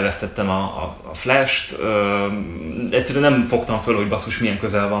 így elvesztettem a flash-t, egyszerűen nem fogtam föl, hogy basszus milyen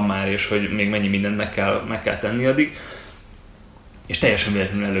közel van már, és hogy még mennyi mindent meg kell tenni addig. És teljesen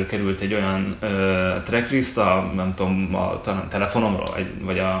véletlenül előkerült egy olyan tracklist, nem tudom, a telefonomról,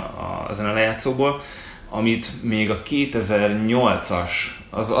 vagy a zenelejátszóból, amit még a 2008-as,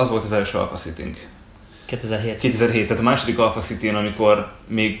 az volt az első Alpha City-nk. 2007, tehát a második Alpha City-n, amikor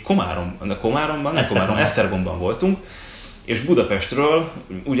még Esztergomban voltunk, és Budapestről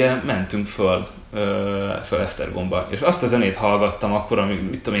ugye mentünk föl Esztergomba. És azt a zenét hallgattam akkor, ami,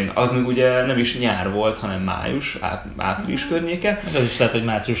 mit tudom én, az még ugye nem is nyár volt, hanem május, április környéke. Meg az is lehet, hogy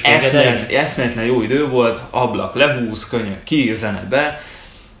március eszméletlen jó idő volt, ablak lehúz, könnyek ki, zene be.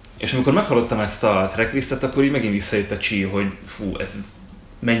 És amikor meghallottam ezt a tracklistet, akkor így megint visszajött a csí, hogy fú, ez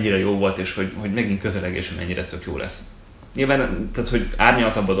mennyire jó volt, és hogy megint közeleg, és mennyire tök jó lesz. Nyilván, tehát hogy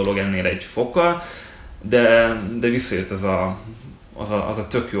árnyaltabb a dolog ennél egy fokkal, de visszajött az a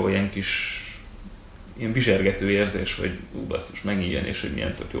tök jó ilyen kis ilyen bizsergető érzés, hogy basszus, megint jön, és hogy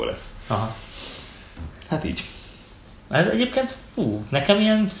milyen tök jó lesz. Aha. Hát így. Ez egyébként, nekem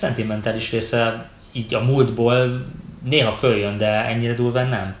ilyen szentimentális része így a múltból néha följön, de ennyire durván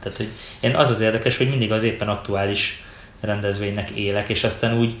nem. Tehát, hogy én az érdekes, hogy mindig az éppen aktuális rendezvénynek élek, és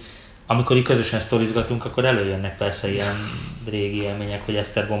aztán úgy, amikor így közösen sztorizgatunk, akkor előjönnek persze ilyen régi élmények, hogy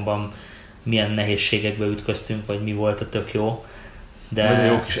Esztergomban milyen nehézségekbe ütköztünk, vagy mi volt a tök jó. De vagy a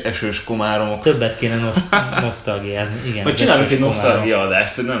jó kis esős komáromok. Többet kéne nosztalgiázni. Igen, vagy csinálunk egy nosztalgia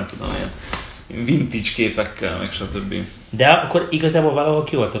adást, vagy nem tudom, ilyen vintage képekkel, meg stb. De akkor igazából valahol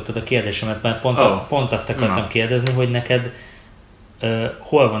kioltottad a kérdésemet, mert pont azt akartam kérdezni, hogy neked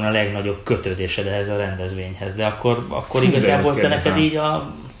hol van a legnagyobb kötődésed ehhez a rendezvényhez, de akkor igazából te neked így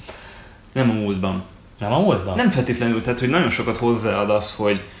Nem a múltban. Nem a múltban? Nem feltétlenül, tehát hogy nagyon sokat hozzáad az,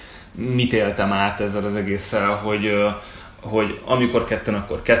 hogy mit éltem át ezzel az egésszel, hogy amikor ketten,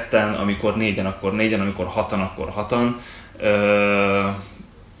 akkor ketten, amikor négyen, akkor négyen, amikor hatan, akkor hatan,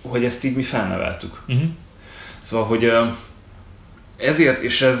 hogy ezt így mi felneveltük. Uh-huh. Szóval, hogy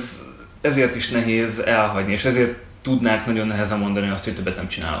ezért is nehéz elhagyni, és ezért tudnák nagyon nehezen mondani azt, hogy többet nem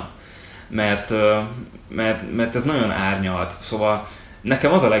csinálom. Mert ez nagyon árnyalt. Szóval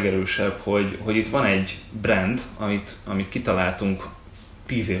nekem az a legerősebb, hogy itt van egy brand, amit kitaláltunk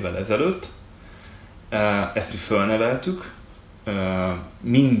 10 évvel ezelőtt, ezt mi fölneveltük,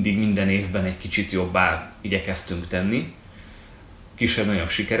 mindig minden évben egy kicsit jobbá igyekeztünk tenni, kisebb-nagyobb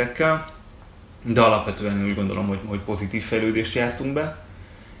sikerekkel, de alapvetően úgy gondolom, hogy pozitív fejlődést jártunk be,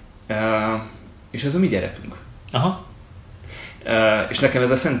 és ez a mi gyerekünk. Aha. És nekem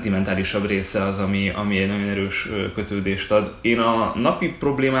ez a szentimentálisabb része az, ami egy nagyon erős kötődést ad. Én a napi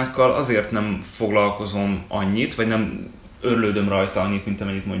problémákkal azért nem foglalkozom annyit, vagy nem örlődöm rajta annyit, mint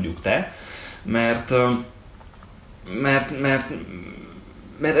amennyit mondjuk te, mert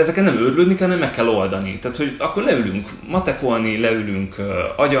ezeken nem örlődni kell, hanem meg kell oldani. Tehát, hogy akkor leülünk matekolni, leülünk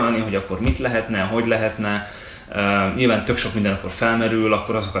agyalni, hogy akkor mit lehetne, hogy lehetne, Nyilván tök sok minden akkor felmerül,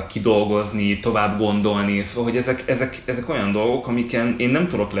 akkor azokat kidolgozni, tovább gondolni, szóval hogy ezek olyan dolgok, amiken én nem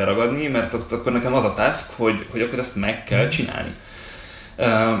tudok leragadni, mert akkor nekem az a task, hogy akkor ezt meg kell csinálni.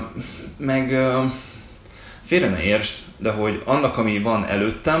 Félre ne értsd, de hogy annak, ami van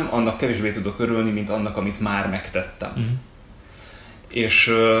előttem, annak kevésbé tudok örülni, mint annak, amit már megtettem.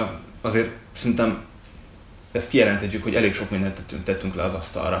 És azért szerintem ezt kijelenthetjük, hogy elég sok mindent tettünk le az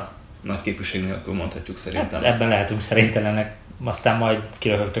asztalra. Nagy képűség nélkül mondhatjuk szerintem. Ebben lehetünk szerintelenek, aztán majd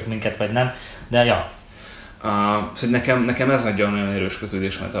kiröhögtök minket, vagy nem, de ja. Szóval nekem ez adja nagyon erős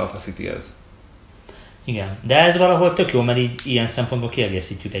kötődésemet Alpha Cityhez. Igen, de ez valahol tök jó, mert így ilyen szempontból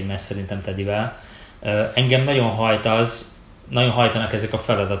kiegészítjük egymást szerintem Tedivel. Engem nagyon hajtanak ezek a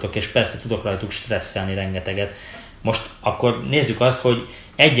feladatok, és persze tudok rajtuk stresszelni rengeteget. Most akkor nézzük azt, hogy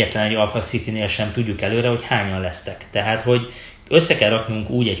egyetlen egy Alpha City-nél sem tudjuk előre, hogy hányan lesztek. Tehát, hogy össze kell raknunk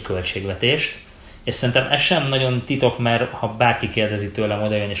úgy egy költségvetést, és szerintem ez sem nagyon titok, mert ha bárki kérdezi tőlem,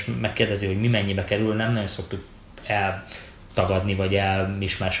 odajön és megkérdezi, hogy mi mennyibe kerül, nem nagyon szoktuk eltagadni, vagy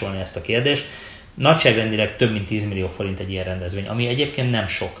elmismásolni ezt a kérdést. Nagyságrendileg több mint 10 millió forint egy ilyen rendezvény, ami egyébként nem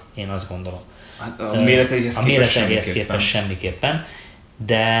sok, én azt gondolom. Hát a méreteihez képest semmiképpen.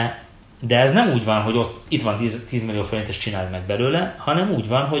 De ez nem úgy van, hogy itt van 10 millió forint és csináld meg belőle, hanem úgy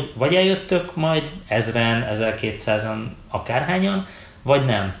van, hogy vagy eljöttök majd 1000-en, 1200-an, akárhányan, vagy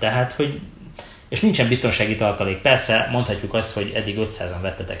nem. Tehát, hogy és nincsen biztonsági tartalék. Persze mondhatjuk azt, hogy eddig 500-an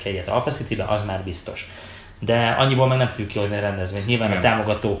vettetek jegyet Alpha Citybe, az már biztos. De annyiból meg nem tudjuk kihozni a rendezvényt. Nyilván a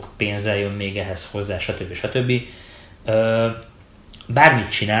támogatók pénze jön még ehhez hozzá, stb. Bármit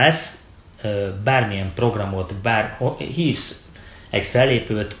csinálsz, bármilyen programot, hívsz egy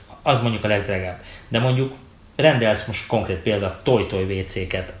fellépőt, az mondjuk a legdrágább. De mondjuk rendelsz most konkrét példa Toy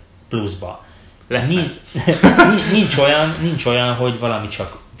WC-ket pluszba. Nincs olyan, hogy valami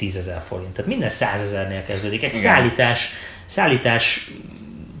csak 10 000 forint. Tehát minden 100 000-nél kezdődik. Egy szállítás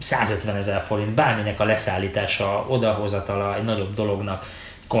 150 000 forint, bárminek a leszállítása, odahozatala egy nagyobb dolognak,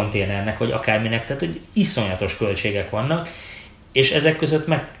 konténernek, vagy akárminek, tehát hogy iszonyatos költségek vannak, és ezek között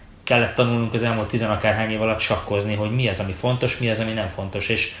meg kellett tanulnunk az elmúlt 10 akárhány év alatt sakkozni, hogy mi az, ami fontos, mi az, ami nem fontos,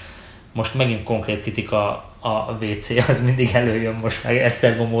 és most megint konkrét kritika a WC, az mindig előjön most meg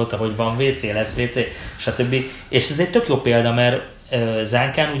Esztergom óta, hogy van WC, lesz WC, stb. És ez egy tök jó példa, mert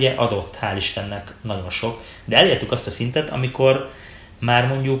Zánkán ugye adott, hál' Istennek nagyon sok, de elértük azt a szintet, amikor már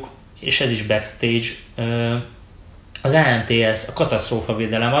mondjuk, és ez is backstage, az ANTS, a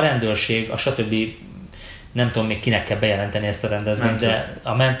katasztrófavédelem, a rendőrség, a stb. Nem tudom még kinek kell bejelenteni ezt a rendezvényt, de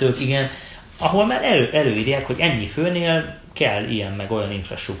a mentők, igen, ahol már előírják, hogy ennyi főnél kell ilyen meg olyan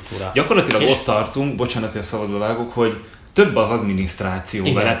infrastruktúra. Gyakorlatilag ott tartunk, bocsánat, hogy a szabadba vágok, hogy több az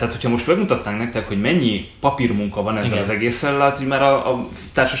adminisztráció vele. Tehát, hogyha most megmutatnánk nektek, hogy mennyi papírmunka van ezzel az egészen, lehet, hogy már a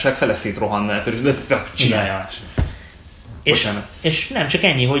társaság fele szétrohanna, de csinálja. És nem csak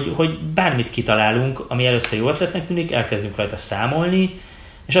ennyi, hogy bármit kitalálunk, ami először jó ötletnek tűnik, elkezdünk rajta számolni,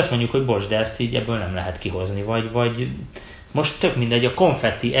 és azt mondjuk, hogy bocs, de ezt így ebből nem lehet kihozni, vagy most tök mindegy, a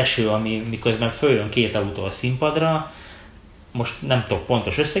konfetti eső, ami miközben följön 2 autó a színpadra, most nem tudok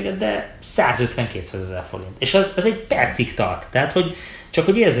pontos összeget, de 150-200 000 forint. És az egy percig tart. Tehát, hogy csak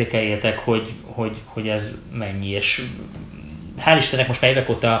hogy érzékeljétek, hogy ez mennyi, és hál' Istennek most már évek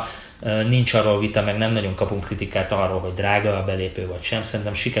óta nincs arról vita, meg nem nagyon kapunk kritikát arról, hogy drága a belépő vagy sem.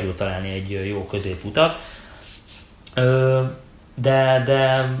 Szerintem sikerült találni egy jó középutat. De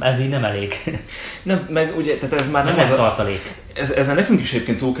ez így nem elég. Nem, meg ugye, tehát ez már nem az tartalék. Ezen nekünk is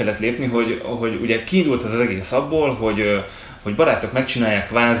egyébként túl kellett lépni, hogy ugye kiindult ez az egész abból, hogy barátok megcsinálják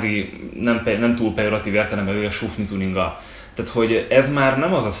kvázi nem túl pejoratív értelemben a sufni tuninga. Tehát, hogy ez már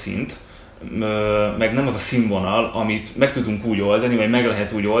nem az a szint, meg nem az a színvonal, amit meg tudunk úgy oldani, vagy meg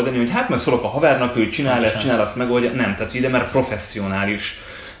lehet úgy oldani, hogy hát majd szólok a havernak, ő csinál azt megoldja. Nem, tehát ide már professzionális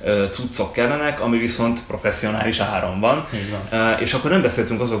cuccok kellenek, ami viszont professzionális áron van. És akkor nem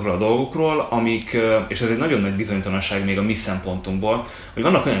beszéltünk azokról a dolgokról, amik, és ez egy nagyon nagy bizonytalanság még a mi szempontunkból, hogy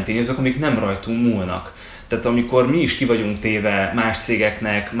vannak olyan tényezők, amik nem rajtunk múlnak. Tehát amikor mi is ki vagyunk téve más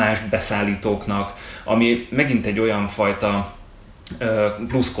cégeknek, más beszállítóknak, ami megint egy olyan fajta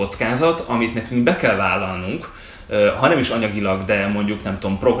plusz kockázat, amit nekünk be kell vállalnunk, ha nem is anyagilag, de mondjuk nem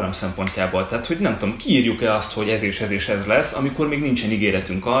tudom, program szempontjából. Tehát, hogy nem tudom, kiírjuk-e azt, hogy ez lesz, amikor még nincsen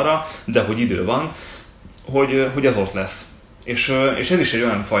ígéretünk arra, de hogy idő van, hogy ez ott lesz. És ez is egy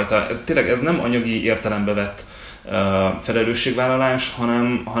olyan fajta, ez nem anyagi értelembe vett felelősségvállalás,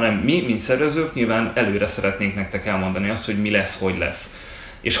 hanem mi, mint szervezők, nyilván előre szeretnénk nektek elmondani azt, hogy mi lesz, hogy lesz.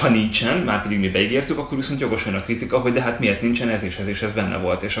 És ha nincsen, már pedig mi beígértük, akkor viszont jogosan a kritika, hogy de hát miért nincsen ez benne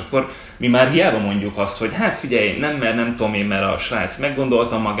volt. És akkor mi már hiába mondjuk azt, hogy hát figyelj, nem tudom én, mert a srác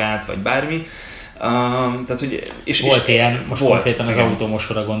meggondolta magát, vagy bármi, Tehát, hogy, volt ilyen, most konkrétan az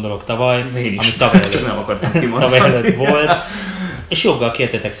autómosóra gondolok tavaly, amit tavaly előtt, nem akartam kimondani. Tavaly előtt volt, és joggal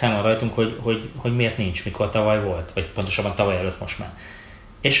kértétek számon rajtunk, hogy miért nincs, mikor tavaly volt, vagy pontosabban tavaly előtt most már.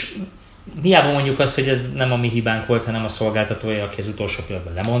 És hiába mondjuk azt, hogy ez nem a mi hibánk volt, hanem a szolgáltatója, aki az utolsó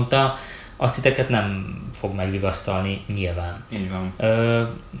pillanatban lemondta, azt titeket nem fog megvigasztalni nyilván. Így van.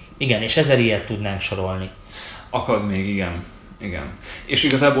 Igen, és 1000 ilyet tudnánk sorolni. Akad még, igen. Igen. És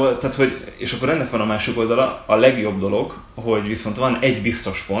igazából, tehát, hogy, és akkor ennek van a másik oldala, a legjobb dolog, hogy viszont van egy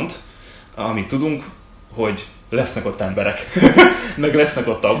biztos pont, amit tudunk, hogy lesznek ott emberek, meg lesznek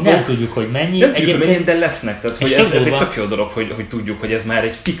ott autók. Nem tudjuk, hogy mennyi. Nem tudjuk, hogy mennyi, de lesznek. Tehát, hogy ez egy tök jó dolog, hogy tudjuk, hogy ez már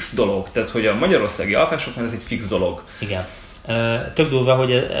egy fix dolog. Tehát, hogy a magyarországi alfásoknál ez egy fix dolog. Igen. Tök durva,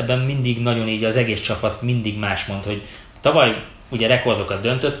 hogy ebben mindig nagyon így az egész csapat mindig más mond, hogy tavaly ugye rekordokat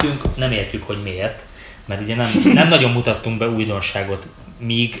döntöttünk, nem értjük, hogy miért, mert ugye nem nagyon mutattunk be újdonságot,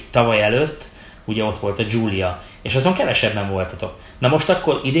 míg tavaly előtt ugye ott volt a Giulia, és azon kevesebben voltatok. Na most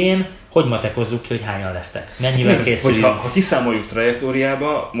akkor idén, hogy matekozzuk ki, hogy hányan lesztek? Mennyivel készülünk? Ha kiszámoljuk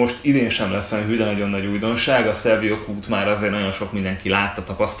trajektóriába, most idén sem lesz olyan hűde nagyon nagy újdonság, a Stelvio út már azért nagyon sok mindenki látta,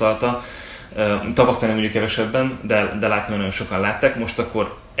 tapasztalta, tapasztalni mondjuk kevesebben, de látni nagyon sokan látták, most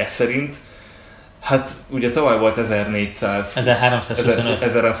akkor ez szerint, hát ugye tavaly volt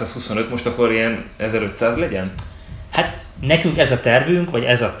 1325, most akkor ilyen 1500 legyen? Hát nekünk ez a tervünk, vagy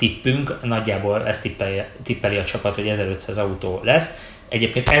ez a tippünk, nagyjából ezt tippeli a csapat, hogy 1500 autó lesz.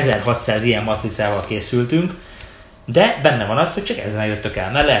 Egyébként 1600 ilyen matricával készültünk, de benne van az, hogy csak 1000-en jöttök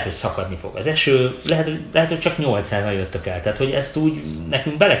el, mert lehet, hogy szakadni fog az eső, lehet hogy csak 800-an jöttök el. Tehát, hogy ezt úgy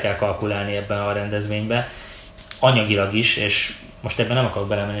nekünk bele kell kalkulálni ebben a rendezvényben, anyagilag is, és most ebben nem akarok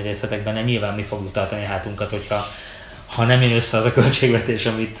belemenni részletekben, de nyilván mi fogjuk tartani a hátunkat, hogyha nem jön össze az a költségvetés,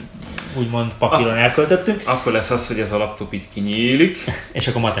 amit úgymond papíron elköltöttünk. Akkor lesz az, hogy ez a laptop így kinyílik. És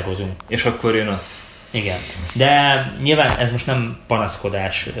akkor matekozunk. És akkor jön az... Igen. De nyilván ez most nem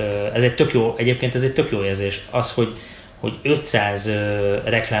panaszkodás. Ez egy tök jó, egyébként ez egy tök jó érzés. Az, hogy 500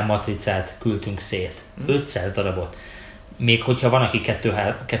 reklámmatricát küldtünk szét. 500 darabot. Még hogyha van, aki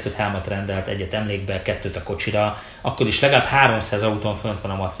 2-3-at rendelt, egyet emlékbe, 2 a kocsira, akkor is legalább 300 autón fönt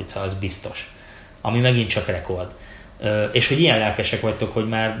van a matrica, az biztos. Ami megint csak rekord. És hogy ilyen lelkesek vagytok, hogy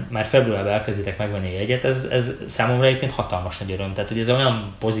már februárban elkezditek megvenni a jegyet, ez számomra egyébként hatalmas nagy öröm. Tehát, hogy ez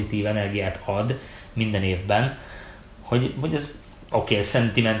olyan pozitív energiát ad minden évben, hogy ez oké,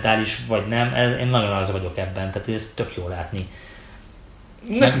 szentimentális vagy nem, én nagyon az vagyok ebben, tehát ez tök jó látni.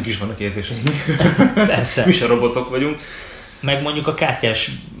 Nekünk is vannak érzéseink. Persze. Mi se robotok vagyunk. Meg mondjuk a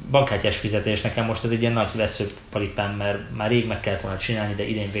bankkártyás fizetés, nekem most ez egy ilyen nagy veszőparipám, mert már rég meg kellett volna csinálni, de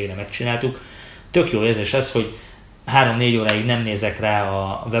idén végre megcsináltuk. Tök jó érzés az, hogy 3-4 óráig nem nézek rá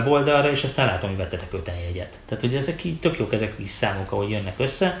a weboldalra, és aztán látom, hogy vettetek 5 jegyet. Tehát, hogy ezek így tök jók, ezek is számok, ahogy jönnek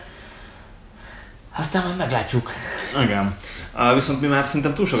össze. Aztán majd meglátjuk. Igen. Viszont mi már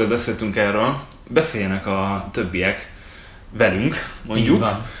szerintem túl sokat beszéltünk erről. Beszéljenek a többiek velünk, mondjuk.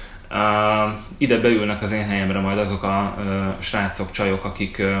 Ide beülnek az én helyemre majd azok a srácok, csajok,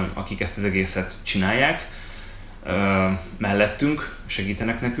 akik ezt az egészet csinálják. Mellettünk,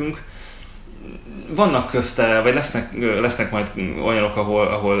 segítenek nekünk. Vannak közte, vagy lesznek majd olyanok,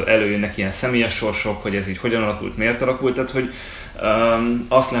 ahol előjönnek ilyen személyes sorsok, hogy ez így hogyan alakult, miért alakult, tehát hogy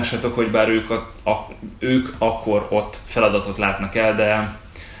azt lássátok, hogy bár ők akkor ott feladatot látnak el,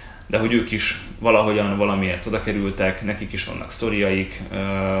 de hogy ők is valahogyan valamiért oda kerültek, nekik is vannak sztoriaik,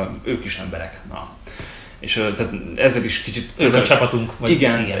 ők is emberek. Na. És tehát ezzel is kicsit... Ők a csapatunk. Vagy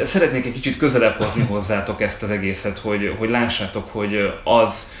igen, szeretnék egy kicsit közelebb hozni hozzátok ezt az egészet, hogy lássátok, hogy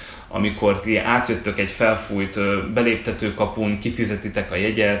az, amikor ti átjöttök egy felfújt beléptetőkapun, kifizetitek a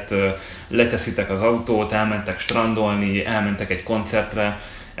jegyet, leteszitek az autót, elmentek strandolni, elmentek egy koncertre,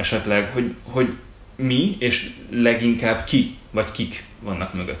 esetleg, hogy mi, és leginkább ki, vagy kik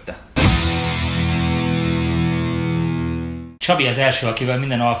vannak mögötte. Csabi az első, akivel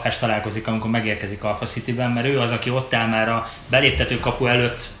minden alfás találkozik, amikor megérkezik Alfa Cityben, mert ő az, aki ott áll már a beléptető kapu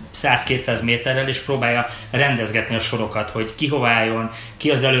előtt 100-200 méterrel, és próbálja rendezgetni a sorokat, hogy ki hova álljon, ki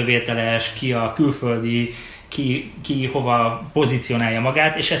az elővételes, ki a külföldi, ki hova pozícionálja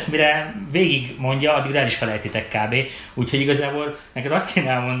magát, és ezt mire végig mondja, addig el is felejtitek kb. Úgyhogy igazából neked azt kéne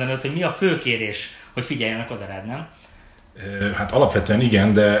elmondanod, hogy mi a fő kérés, hogy figyeljenek oda rád, nem? Hát alapvetően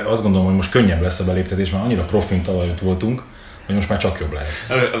igen, de azt gondolom, hogy most könnyebb lesz a beléptetés, mert annyira profin tavaly ott voltunk, hogy most már csak jobb lehet.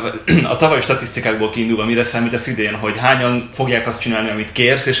 A tavalyi statisztikákból kiindulva mire számítasz idén, hogy hányan fogják azt csinálni, amit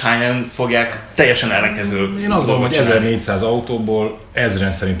kérsz, és hányan fogják teljesen ellenkező? Én azt gondolom, hogy 1400 autóból 1000-en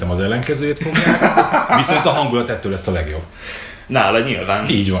szerintem az ellenkezőjét fogják, viszont a hangulat ettől lesz a legjobb. Nála nyilván.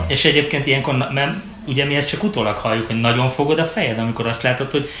 Így van. És egyébként ilyenkor, mert ugye mi ezt csak utólag halljuk, hogy nagyon fogod a fejed, amikor azt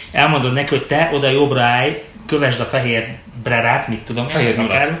látod, hogy elmondod neki, hogy te oda jobbra állj, kövesd a fehér brerát, mit tudom,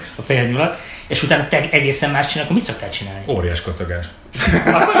 a fehér nyulat, és utána te egészen más csinál, akkor mit szoktál csinálni? Óriás kacagás.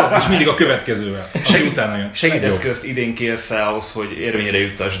 És mindig a következővel. Segédeszközt idén kérsz ahhoz, hogy érvényre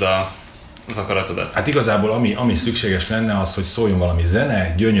juttasd az akaratodat? Hát igazából ami szükséges lenne az, hogy szóljon valami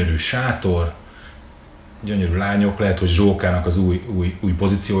zene, gyönyörű sátor, gyönyörű lányok, lehet, hogy Zsókának az új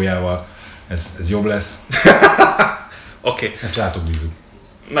pozíciójával ez jobb lesz. Oké. Ezt látok, bízunk.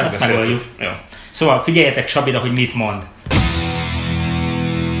 Megbeszéltük. Jó. Szóval figyeljetek Csabira, hogy mit mond.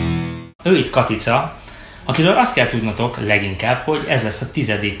 Ő itt Katica, akiről azt kell tudnotok leginkább, hogy ez lesz a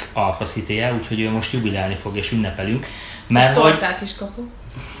 10. Alpha City-je, úgyhogy ő most jubilálni fog és ünnepelünk. És tortát is kapunk.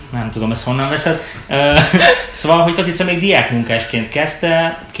 Nem tudom, ezt honnan veszed. Szóval, hogy Katica még diákmunkásként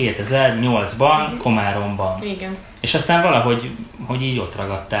kezdte 2008-ban, Komáromban. Igen. És aztán valahogy hogy így ott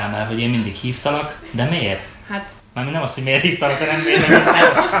ragadtál már, hogy én mindig hívtalak, de miért? Hát... Mármint nem azt, hogy miért hívtalak, hanem miért.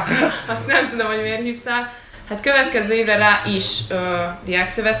 Azt nem tudom, hogy miért hívtál. Hát következő évre rá is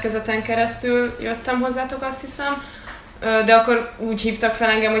diákszövetkezeten keresztül jöttem hozzátok, azt hiszem. De akkor úgy hívtak fel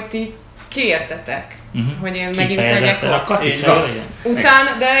engem, hogy ti kértetek, hogy én megint legyek ott.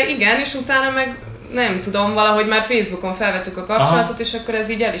 Utána, de igen, és utána meg nem tudom, valahogy már Facebookon felvettük a kapcsolatot, és akkor ez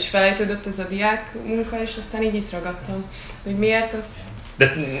így el is felejtődött, ez a diák munka, és aztán így itt ragadtam. Hogy miért, az...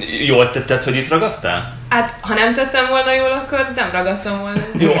 De jól tetted, hogy itt ragadtál? Hát, ha nem tettem volna jól, akkor nem ragadtam volna.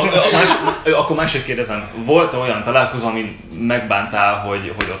 Jó, akkor máshogy kérdezem, volt olyan találkozó, amin megbántál,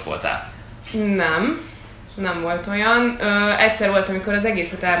 hogy ott voltál? Nem volt olyan. Egyszer volt, amikor az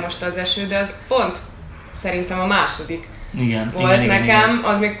egészet elmosta az eső, de az pont szerintem a második volt nekem,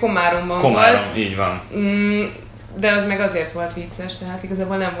 az még Komáromban volt. Komárom, így van. De az meg azért volt vicces, tehát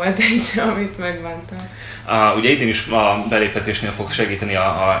igazából nem volt egy sem, amit megbántam. Ugye idén is a beléptetésnél fogsz segíteni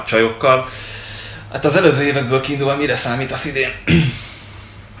a csajokkal. Hát az előző évekből kiindulva mire számítasz idén?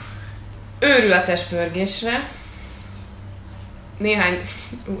 Őrületes pörgésre. Néhány...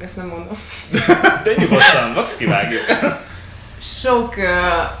 ezt nem mondom. De nyugodtan, max kivágjuk. Sok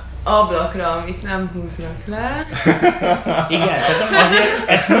ablakra, amit nem húznak le. Igen, tehát azért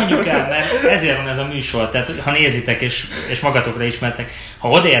ezt mondjuk el, mert ezért van ez a műsor. Tehát ha nézitek és magatokra ismertek, ha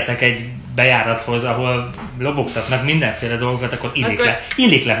odaértek egy bejárathoz, ahol lobogtatnak mindenféle dolgokat, akkor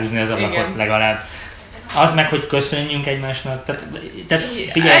illik lehúzni az ablakot. Igen. Legalább. Az meg, hogy köszönjünk egymásnak. Tehát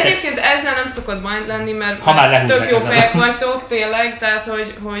figyeljetek. Egyébként ezzel nem szokott baj lenni, mert tök jó fejek vagytok, tényleg, tehát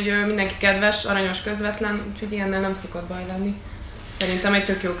hogy mindenki kedves, aranyos, közvetlen, úgyhogy ilyennel nem szokott baj lenni. Szerintem egy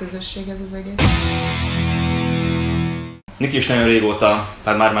tök jó közösség ez az egész. Niki is nagyon régóta,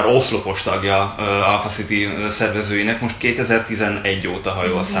 már oszlopos tagja Alpha City szervezőinek, most 2011 óta, ha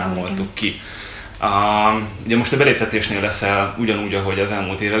jól számoltuk ki. Ugye most a beléptetésnél leszel ugyanúgy, ahogy az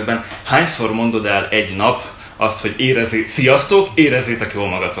elmúlt években. Hányszor mondod el egy nap azt, hogy sziasztok, érezzétek jól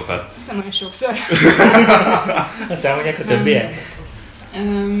magatokat? Ezt nem olyan sokszor. Azt elmondják a többiek?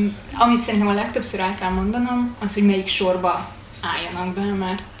 Amit szerintem a legtöbbször el kell mondanom, az, hogy melyik sorba álljanak be,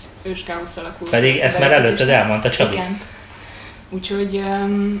 mert őskáosz alakul. Pedig ezt már előtted elmondta Csabi. Igen. Úgyhogy,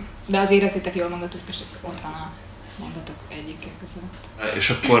 de az érezzétek jól magatok, és ott van a mondatok egyikkel között. És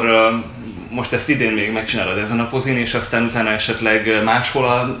akkor most ezt idén még megcsinálod ezen a pozin, és aztán utána esetleg máshol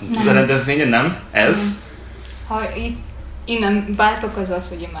a rendezvényen, nem? Ez? Ha innen váltok, az,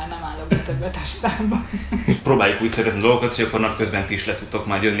 hogy én már nem állok be többet a stábban. Próbáljuk úgy szervezni dolgokat, hogy akkor napközben ti is le tudtok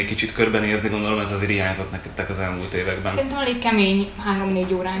majd jönni, kicsit körbenézni, gondolom ez azért hiányzott nektek az elmúlt években. Szerintem elég kemény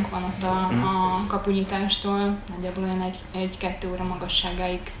 3-4 óránk van ott a kapunyitástól, nagyjából olyan 1-2 óra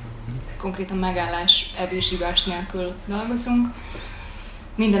magasságáig konkrétan megállás, evés-ivás nélkül dolgozunk.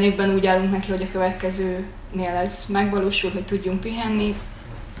 Minden évben úgy állunk neki, hogy a következőnél ez megvalósul, hogy tudjunk pihenni.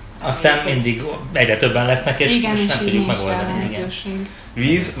 Aztán mindig egyre többen lesznek, és igen, nem tudjuk megoldani.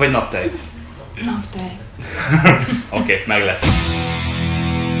 Víz vagy naptej? Naptej. Oké, meg lesz.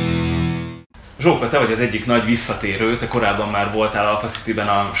 Zsóka, te vagy az egyik nagy visszatérő, te korábban már voltál Alpha Cityben,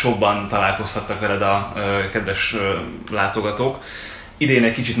 a showban találkoztattak veled a kedves látogatók. Idén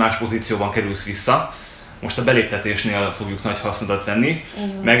egy kicsit más pozícióban kerülsz vissza. Most a beléptetésnél fogjuk nagy hasznodat venni,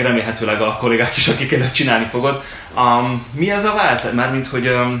 meg remélhetőleg a kollégák is, akikkel ezt csinálni fogod. Mi ez a vált? Mármint,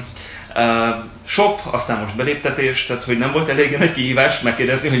 hogy shop, aztán most beléptetés, tehát hogy nem volt eléggé nagy kihívás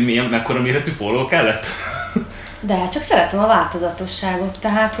megkérdezni, hogy mekkora méretű póló kellett? De csak szeretem a változatosságot,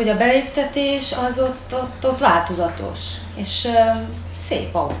 tehát hogy a beléptetés az ott változatos, és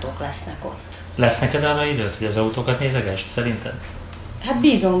szép autók lesznek ott. Lesz neked arra időt, hogy az autókat nézegesd, szerinted? Hát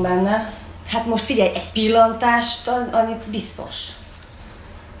bízom benne. Hát most figyelj, egy pillantást, annyit biztos.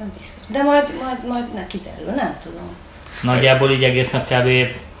 Nem biztos. De majd ne kiderül, nem tudom. Nagyjából így egész nap kb.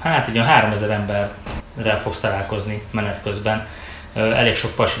 hát egy olyan 3000 emberrel fogsz találkozni menet közben. Elég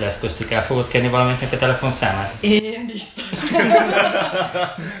sok pasi lesz köztük, el fogod kérni valaminek a telefonszámát? Én biztos.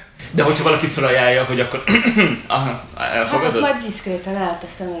 De hogyha valaki felajánlja, hogy akkor Hát elfogadod? azt majd diszkréten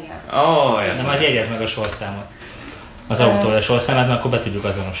elteszem, igen. De majd jegyezd meg a sorszámot. Az autója sorszámát, mert akkor be tudjuk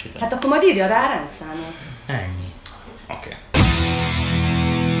azonosítani. Hát akkor majd írja rá a rendszámot. Ennyi. Oké.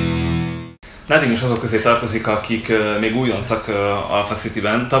 Nadine is azok közé tartozik, akik még újoncak Alpha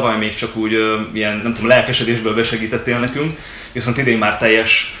City-ben. Tavaly még csak úgy ilyen, nem tudom, lelkesedésből besegítettél nekünk, viszont idén már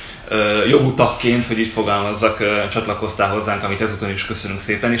teljes jogú tagként, hogy így fogalmazzak, csatlakoztál hozzánk, amit ezúton is köszönünk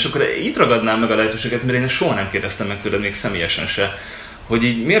szépen. És akkor itt ragadnám meg a lehetőséget, mert én ezt soha nem kérdeztem meg tőled, még személyesen se, hogy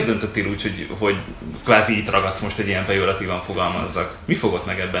így miért döntöttél úgy, hogy kvázi itt ragadsz most, egy ilyen pejoratívan fogalmazzak. Mi fogott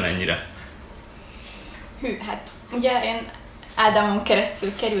meg ebben ennyire? Hát ugye én Ádámon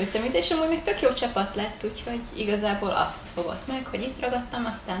keresztül kerültem ide, és amúgy még tök jó csapat lett, úgyhogy igazából az fogott meg, hogy itt ragadtam,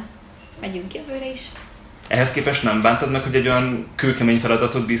 aztán megyünk jövőre is. Ehhez képest nem bántad meg, hogy egy olyan kőkemény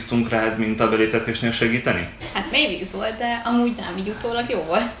feladatot bíztunk rád, mint a beléptetésnél segíteni? Hát mély víz volt, de amúgy nem, így utólag jó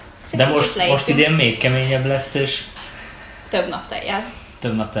volt. Csak De kicsit most idén még keményebb lesz, és több nap tejjel.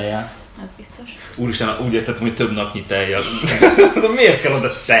 több nap tejjel. Az biztos. Úristen, úgy értettem, hogy több napnyi tejjel. De miért kell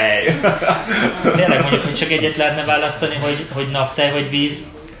oda tej? Tényleg mondjuk, hogy csak egyet lehetne választani, hogy naptej vagy víz,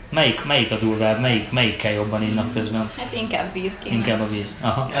 melyik a durvább, melyik kell jobban így napközben? Hát inkább víz kéne. Inkább a víz.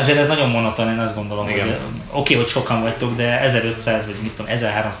 Aha. Ezért ez nagyon monoton, én azt gondolom, Igen. hogy oké, hogy sokan vagytok, de 1500 vagy mit tudom,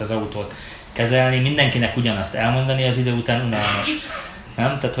 1300 autót kezelni, mindenkinek ugyanazt elmondani az idő után unalmas.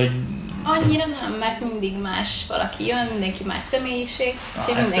 Nem? Tehát, hogy Annyira nem, mert mindig más valaki jön, mindenki más személyiség,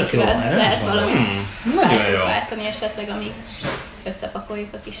 úgyhogy ez tök jó, mindenkivel erre lehet is valami Nagyon párszót jó. váltani esetleg, amíg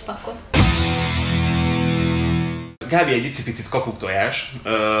összepakoljuk a kis pakot. Gábi egy icipicit kapuktojás.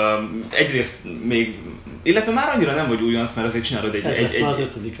 Egyrészt még, illetve már annyira nem vagy újonc, mert azért csinálod Ez lesz már az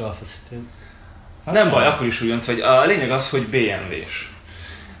 5. Alpha City-n. Nem baj, akkor is újonc vagy. A lényeg az, hogy BMW-s.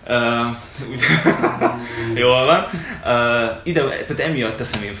 Jól van. Tehát emiatt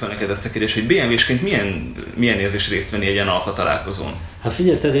teszem én fel neked ezt a kérdést, hogy BMW-sként milyen érzés részt venni egy ilyen alfa találkozón? Hát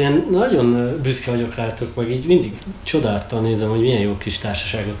figyelted, én nagyon büszke vagyok rátok, meg így mindig csodálattal nézem, hogy milyen jó kis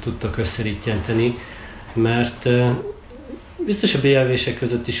társaságot tudtok összerítjenteni, mert biztos a BMW-sek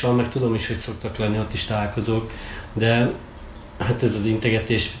között is van, meg tudom is, hogy szoktak lenni, ott is találkozók, de hát ez az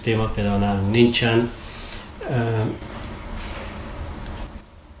integetés téma például nálunk nincsen.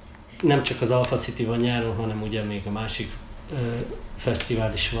 Nem csak az Alpha City van nyáron, hanem ugye még a másik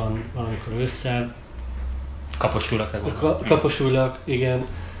fesztivál is van valamikor ősszel. Kaposújlak, igen.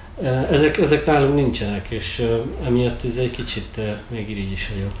 Ezek nálunk nincsenek, és emiatt ez egy kicsit még irigy is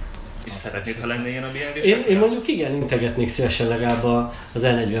vagyok. És szeretnéd, ha lenne ilyen a BMW-sek? Én mondjuk igen, integetnék szívesen legalább az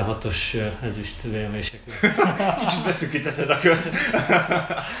E46-os ezüst BMW-seknek. Kicsit beszűkítetted a kört.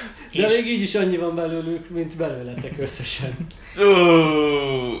 De még így is annyi van belőlük, mint belőletek összesen.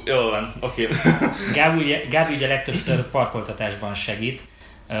 Jó van, oké. Gábi ugye legtöbbször parkoltatásban segít,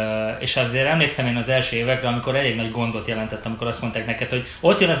 és azért emlékszem én az első évekre, amikor elég nagy gondot jelentett, amikor azt mondták neked, hogy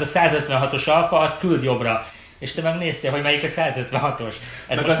ott jön ez a 156-os Alfa, azt küld jobbra. És te megnéztél, hogy melyik a 156-os.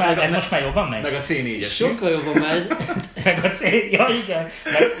 Ez most már jobban megy? Meg a C4-es. Sokkal jobban megy. Meg a C... Ja, igen.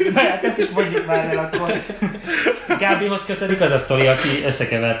 Hát ezt is mondjuk már el akkor. Gábihoz kötődik az a sztori, aki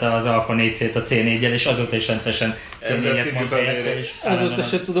összekeverte az Alfa 4C-t a C4-el, és azóta is rendszeresen C4-et mond helyette. Azóta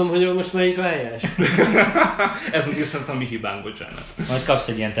se tudom, hogy most melyik vályás. Ez úgy viszont a mi hibánk, bocsánat. Majd kapsz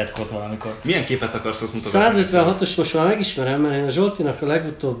egy ilyen tetkót valamikor. Milyen képet akarsz ott mutatni? 156-os most már megismerem, mert én a Zsoltinak a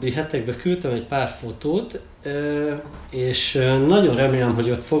legutóbbi hetekben küldtem egy pár fotót, és nagyon remélem, hogy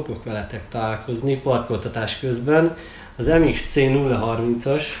ott fogok veletek találkozni parkoltatás közben. Az MXC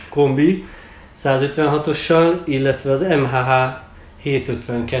 030-as kombi 156-ossal, illetve az MHH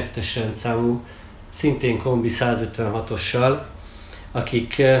 752-es rendszámú szintén kombi 156-ossal,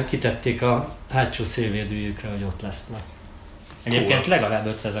 akik kitették a hátsó szélvédőjükre, hogy ott lesznek. Egyébként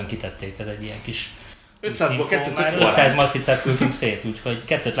legalább 500-an kitették, ez egy ilyen kis 500-ból kettőt már 500 matricát küldtünk szét, úgyhogy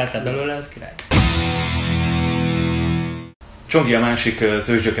kettőt láttál belőle, az király. Csongi a másik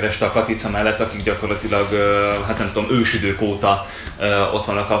tőzsgyökereste a Katica mellett, akik gyakorlatilag, hát nem tudom, ősidők óta ott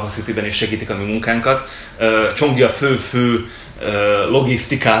vannak a Alpha City-ben és segítik a mi munkánkat. Csongi a fő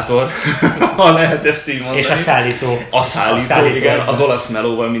logisztikátor, ha lehet ezt így mondani. És a szállító. A szállító, igen, az olasz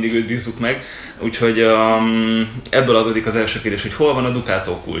melóval mindig őt bízzuk meg. Úgyhogy ebből adódik az első kérdés, hogy hol van a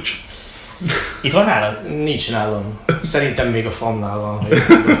Ducato kulcs? Itt van nálad? Nincs nálam. Szerintem még a FAM-nál van.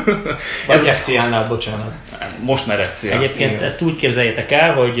 Vagy FCA-nál, bocsánat. Most már FCA. Egyébként igen. ezt úgy képzeljétek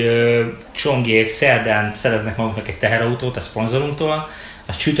el, hogy Csongiék szerdán szereznek maguknak egy teherautót a szponzorunktól,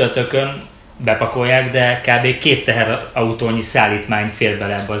 az csütörtökön bepakolják, de kb. 2 teherautónyi szállítmány fér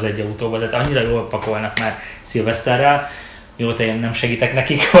bele ebbe az egy autóba, tehát annyira jól pakolnak már szilveszterrel. Mióta én nem segítek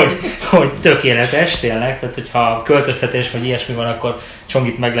nekik, hogy tökéletes tényleg, tehát hogyha költöztetés vagy ilyesmi van, akkor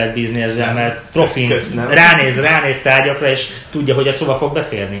Csongit meg lehet bízni ezzel, mert profin ránéz tárgyakra, és tudja, hogy a szoba fog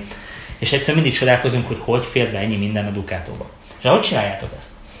beférni. És egyszer mindig csodálkozunk, hogy fér be ennyi minden a Ducatóba. És ahogy csináljátok ezt?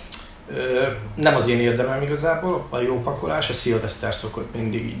 Nem az én érdemem igazából, a jó pakolás, a Szilveszter szokott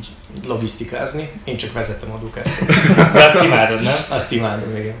mindig így logisztikázni, én csak vezetem a Ducatót. De azt imádod, nem? Azt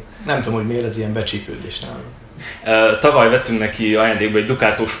imádom, igen. Nem tudom, hogy miért ez ilyen becsípődés nálam. Tavaly vettünk neki ajándékba egy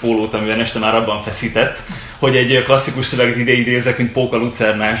Ducatós pólót, amivel este már abban feszített, hogy egy klasszikus szöveget idézek, mint Póka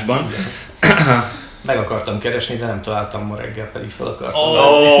Lucernásban. Meg akartam keresni, de nem találtam ma reggel, pedig fel akartam.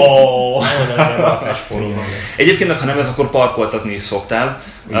 Egyébként, ha nem ez, akkor parkoltatni is szoktál.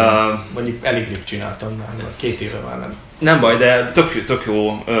 Mondjuk elég rég csináltam már, 2 éve már nem. Nem baj, de tök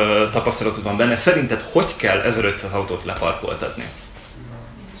jó tapasztalatod van benne. Szerinted hogy kell 1500 autót leparkoltatni?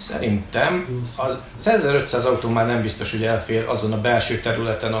 Szerintem az 1500 autó már nem biztos, hogy elfér azon a belső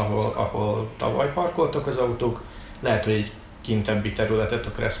területen, ahol tavaly parkoltak az autók. Lehet, hogy egy kintebbi területet, a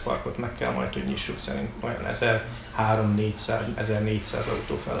Kressz Parkot meg kell majd, hogy nyissuk, szerint olyan 1400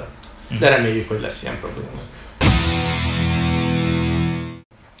 autó felett. De reméljük, hogy lesz ilyen probléma.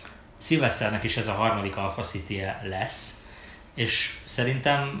 Szilveszternek is ez a harmadik Alpha City-je lesz, és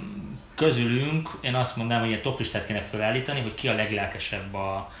szerintem közülünk én azt mondanám, hogy egy toplistát kéne felállítani, hogy ki a leglelkesebb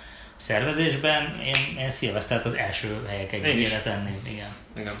a szervezésben. Én Szilvesztert az első helyek egyikére tenném.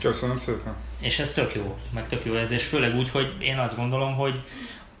 Igen. Köszönöm szépen. És ez tök jó ez, és főleg úgy, hogy én azt gondolom,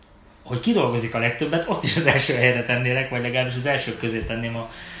 hogy kidolgozik a legtöbbet, ott is az első helyre tennélek, vagy legalábbis az elsők közé tenném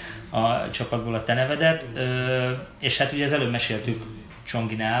a csapatból a te nevedet. És hát ugye az előbb meséltük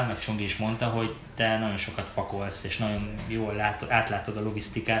Csonginál, meg Csongi is mondta, hogy te nagyon sokat pakolsz, és nagyon jól átlátod a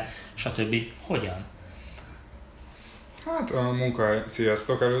logisztikát, stb. Hogyan? Hát a munkahely,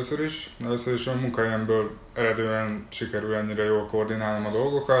 sziasztok először is a munkahelyemből eredően sikerül ennyire jól koordinálnom a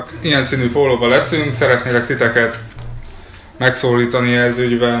dolgokat. Ilyen színű pólóban leszünk, szeretnélek titeket megszólítani ez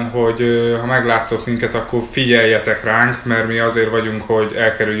ügyben, hogy ha megláttok minket, akkor figyeljetek ránk, mert mi azért vagyunk, hogy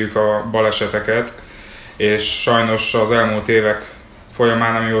elkerüljük a baleseteket, és sajnos az elmúlt évek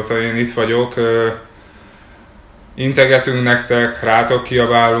folyamán, amióta én itt vagyok, integetünk nektek, rátok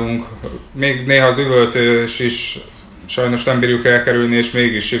kiabálunk, még néha az üvöltős is sajnos nem bírjuk elkerülni, és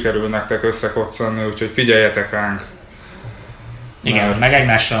mégis sikerül nektek összekoccanni, úgyhogy figyeljetek ránk. Igen, meg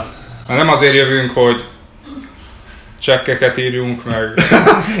egymásra. Nem azért jövünk, hogy csekkeket írjunk meg.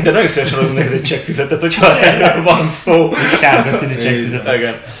 De nagyon szívesen adunk neked egy csekkfizetet, hogyha erről van szó. Sárga színű csekkfizetet.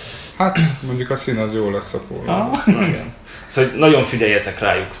 Igen. Hát mondjuk a szín az jó lesz a póló. Igen. Szóval nagyon figyeljetek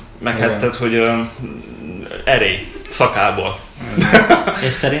rájuk. Meg hát, tehát, hogy erély, szakából.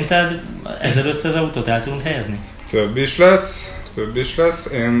 És szerinted 1500 autót el tudunk helyezni? Több is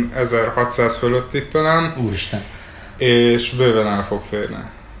lesz. Én 1600 fölött tippelem. Úristen. És bőven el fog férni.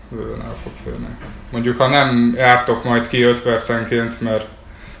 Mondjuk, ha nem jártok majd ki 5 percenként, mert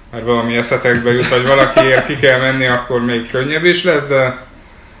valami eszetekbe jut, vagy valakiért ki kell menni, akkor még könnyebb is lesz, de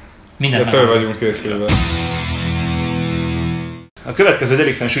föl vagyunk készülve. A következő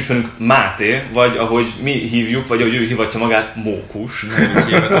delikvens ügyfelünk Máté, vagy ahogy mi hívjuk, vagy ahogy ő hívatja magát, Mókus. Nem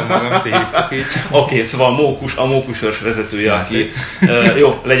így hívatom magam, ti hívtok így. Oké, szóval Mókus, a Mókusőrs vezetője, Máté. Aki...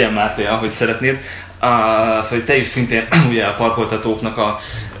 jó, legyen Máté, ahogy szeretnéd. Szóval, hogy te is szintén ugye a parkoltatóknak a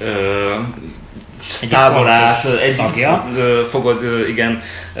táborát fogod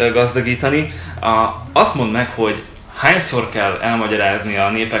gazdagítani. Azt mondd meg, hogy hányszor kell elmagyarázni a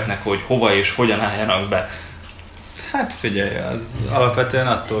népeknek, hogy hova és hogyan álljanak be? Hát figyelj, az alapvetően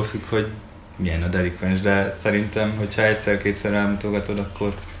attól függ, hogy milyen a delikvens, de szerintem, hogyha egyszer-kétszer elmutogatod,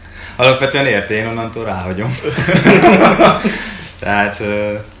 akkor alapvetően érte, én onnantól ráhagyom. Tehát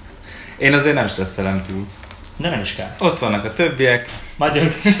én azért nem stresszelem túl. De nem is kell. Ott vannak a többiek. Majd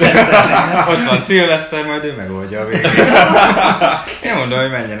ők stresszelnek. Ott van Szilveszter, majd ő megoldja a végét. Én mondom,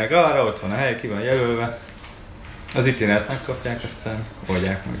 hogy menjenek arra, ott van a hely, ki van jelölve. Az itinert megkapják, aztán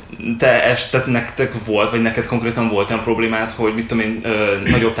oldják meg. Tehát nektek volt, vagy neked konkrétan volt olyan problémát, hogy mit tudom én,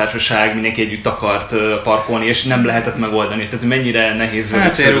 nagyobb társaság, mindenki együtt akart parkolni, és nem lehetett megoldani? Tehát mennyire nehéz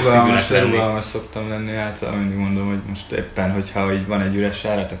volt szívűnek lenni? Rugalmas szoktam lenni, általában mindig mondom, hogy most éppen, hogyha így van egy üres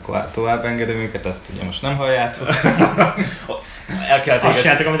járat, akkor tovább engedem őket, azt ugye most nem halljátok. Azt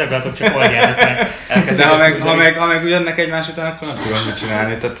csináltak, amit akartok, csak oldjátok meg. De ha meg jönnek egymás után, akkor nem tudom mit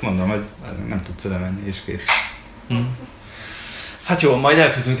csinálni, tehát mondom, hogy nem tudsz oda menni, és kész. Hát jó, majd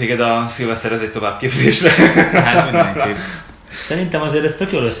elküldünk téged a Szilveszterhez egy továbbképzésre. Hát mindenképp. Szerintem azért ez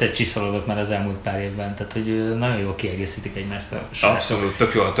tök jól összecsiszolódott már az elmúlt pár évben, tehát hogy nagyon jól kiegészítik egymást. Abszolút,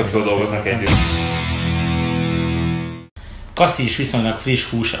 tök jól dolgoznak együtt. Cassi is viszonylag friss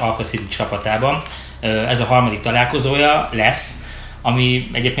hús Alpha City csapatában. Ez a harmadik találkozója lesz, ami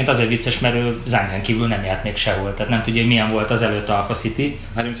egyébként azért vicces, mert ő Zánkán kívül nem járt még sehol, tehát nem tudja, hogy milyen volt az előtt Alpha City.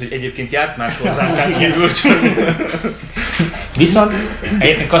 Mármint, hogy egyébként járt máshol Zánkán kívül, csak... Viszont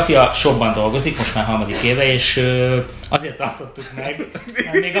egyébként Cassi a shopban dolgozik, most már harmadik éve, és azért tartottuk meg,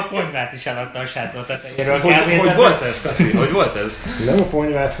 mert még a ponyvát is eladta a sátor tetejéről. Hogy volt ez, Cassi? Hogy volt ez? Nem a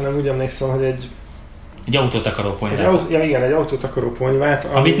ponyvát, hanem úgy emlékszem, hogy egy autótakaró ponyvát. Igen, egy autótakaró ponyvát.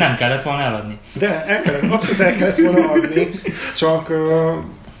 Amit nem kellett volna eladni. De abszolút el kellett volna adni, csak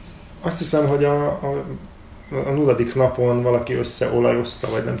azt hiszem, hogy a 0. napon valaki összeolajozta,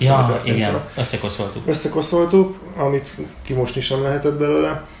 vagy nem tudom, mi történt. Igen, vele. Összekoszoltuk, amit kimosni sem lehetett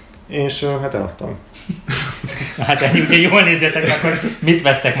belőle, és hát eladtam. Hát egyébként jól nézzétek, akkor mit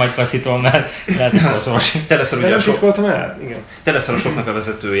vesztek majd Cassitól, mert lehet koszolni. Te leszel ugye nem titkoltam el? Igen. Te leszel a shopnak a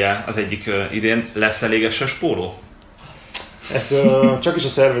vezetője az egyik idén. Lesz elég SS póló? Ez csak is a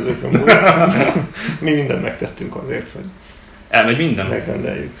szervezőkön múlik. Mi mindent megtettünk azért, hogy elmegy minden?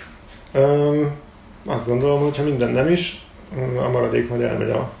 Megrendeljük. Azt gondolom, hogy ha minden nem is, a maradék majd elmegy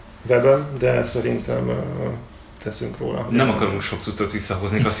a weben, de szerintem teszünk róla. Nem akarunk sok cuccot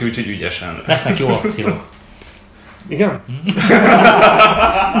visszahozni, Cassi, úgyhogy ügyesen. Lesznek jó akciók. Igen?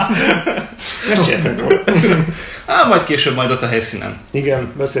 Meséltek róla. Majd később, majd ott a helyszínen.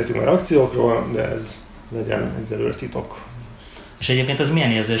 Igen, beszéltünk már akciókról, de ez legyen egyelőre titok. És egyébként az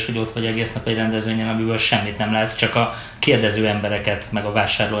milyen érzés, hogy ott vagy egész nap egy rendezvényen, amiből semmit nem látsz, csak a kérdező embereket, meg a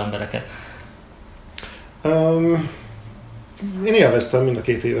vásárló embereket? Én élveztem mind a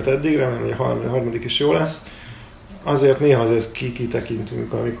 2 évet eddig, remélem, hogy a harmadik is jó lesz. Azért néha azért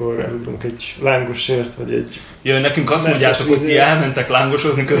kitekintünk, amikor elugrunk egy lángosért, vagy egy... Nekünk azt mondjátok, hogy ti elmentek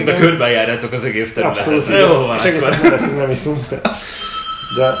lángosozni, közben körbejárjátok az egész területet. Abszolút, és egész nap nem leszünk, nem iszunk,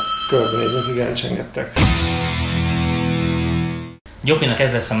 de körbenézünk, igen, csengettek. Gyopinak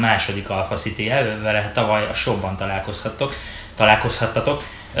ez lesz a második Alpha City-je, vele tavaly a shopban találkozhattatok,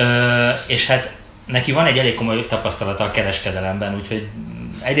 és hát neki van egy elég komoly tapasztalata a kereskedelemben, úgyhogy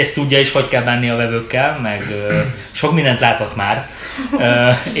egyrészt tudja is, hogy kell bánni a vevőkkel, meg sok mindent látott már,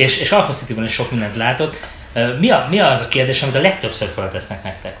 és Alpha City-ben is sok mindent látott. Mi az a kérdés, amit a legtöbbször feltesznek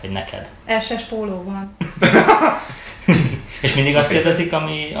nektek, vagy neked? SS póló van. És mindig azt kérdezik,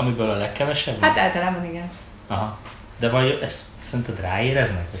 amiből a legkevesebb? Hát általában igen. Aha. De vagy ezt szerinted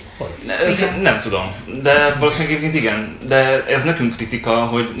ráéreznek? Vagy nem tudom, de valószínűleg egyébként igen. De ez nekünk kritika,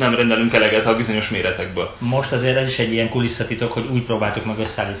 hogy nem rendelünk eleget a bizonyos méretekből. Most azért ez is egy ilyen kulisszatitok, hogy úgy próbáltuk meg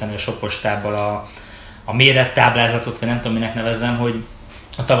összeállítani a shopos tábbal a mérettáblázatot, vagy nem tudom minek nevezzem, hogy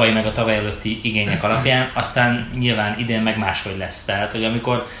a tavalyi meg a tavaly előtti igények alapján, aztán nyilván idén meg máshogy lesz. Tehát, hogy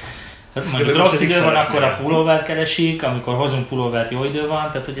amikor mondjuk rossz idő van, akkor a pulóvert keresik, amikor hozunk pulóvert, jó idő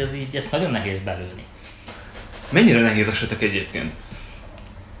van, tehát hogy ezt nagyon nehéz belőni. Mennyire nehéz esetek egyébként?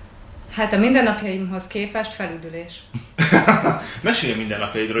 Hát a mindennapjaimhoz képest felüdülés. Mesélj a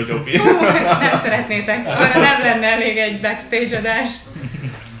mindennapjaidról, Gyopi. Nem szeretnétek, arra nem lenne elég egy backstage adás.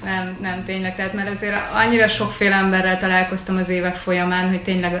 Nem, tényleg, tehát mert azért annyira sokféle emberrel találkoztam az évek folyamán, hogy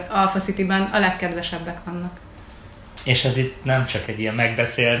tényleg Alpha City-ben a legkedvesebbek vannak. És ez itt nem csak egy ilyen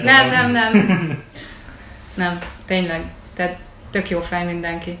megbeszélt Nem, tényleg. Tehát tök jó fej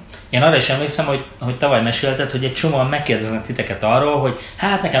mindenki. Én arra is emlékszem, hogy tavaly mesélted, hogy egy csomóan megkérdeznek titeket arról, hogy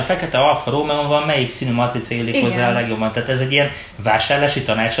hát nekem fekete Alfa Romeo van, melyik színű matrica illik hozzá a legjobban. Tehát ez egy ilyen vásárlási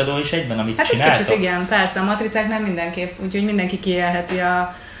tanácsadó is egyben, amit csináltok? Hát egy kicsit igen, persze, a matricák nem mindenképp, úgyhogy mindenki kiélheti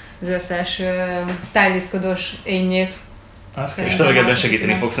az összes stylistkodós énnyét. És te ebben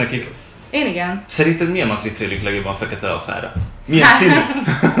segíteni fogsz nekik? Én igen. Szerinted milyen matrica illik legjobban fekete Alfára? Milyen színű?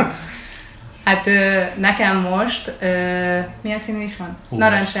 Hát nekem most, milyen színű is van?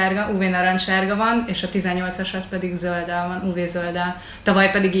 Narancssárga, UV narancssárga van, és a 18-as az pedig zöldel van, UV zöldel.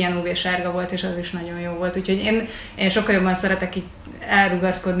 Tavaly pedig ilyen UV sárga volt, és az is nagyon jó volt. Úgyhogy én sokkal jobban szeretek így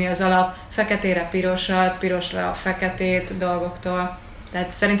elrugaszkodni az alap feketére pirosat, pirosra a feketét dolgoktól.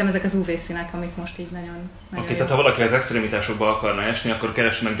 Tehát szerintem ezek az UV színek, amik most így nagyon Oké, tehát ha valaki az extremitásokba akarna esni, akkor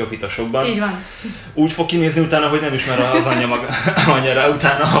keresse meg Gyopit a shopban. Így van. Úgy fog kinézni utána, hogy nem ismer az anyja rá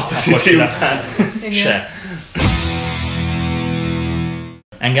utána, a City után se.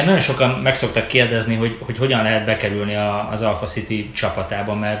 Engem nagyon sokan meg szoktak kérdezni, hogy hogyan lehet bekerülni az Alpha City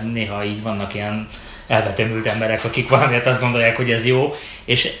csapatába, mert néha így vannak ilyen elvetemült emberek, akik valamiért azt gondolják, hogy ez jó.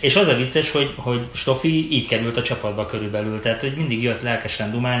 És az a vicces, hogy Stofi így került a csapatba körülbelül. Tehát, hogy mindig jött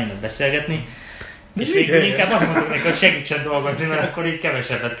lelkesen dumálni, meg beszélgetni. És végül inkább azt mondtuk neki, hogy segítsen dolgozni, mert akkor így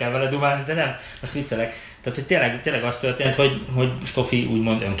kevesebbet kell vele dumálni, de nem, most viccelek. Tehát, hogy tényleg az történt, hogy Stoffi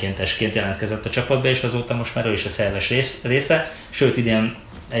úgymond önkéntesként jelentkezett a csapatba, és azóta most már ő is a szerves része, sőt idén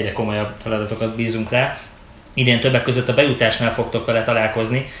egyre komolyabb feladatokat bízunk rá. Idén többek között a bejutásnál fogtok vele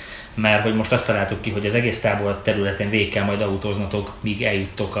találkozni, mert hogy most azt találtuk ki, hogy az egész tábor területén végig kell majd autóznotok, míg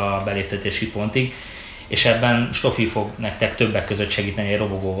eljuttok a beléptetési pontig, és ebben Stoffi fog nektek többek között segíteni egy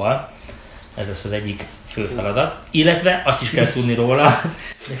robogóval. Ez lesz az egyik fő feladat. Illetve azt is kell tudni róla,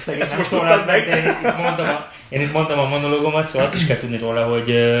 még szegény nem szólalt meg, de én itt mondtam a monológomat, szóval azt is kell tudni róla, hogy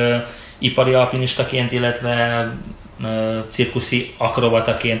ipari alpinistaként, illetve cirkuszi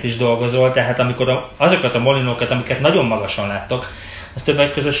akrobataként is dolgozol, tehát amikor azokat a molinókat, amiket nagyon magasan láttok, azt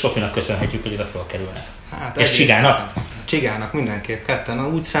többek között Stoffinak köszönhetjük, hogy oda fölkerülnek. Hát és Csigának? Csigának mindenképp, ketten.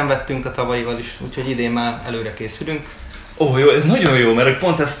 Úgy szenvedtünk a tavalyival is, úgyhogy idén már előre készülünk. Jó, ez nagyon jó, mert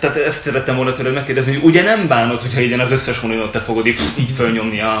pont ezt szerettem volna tőled megkérdezni, hogy ugye nem bánod, hogyha idén az összes molinót te fogod így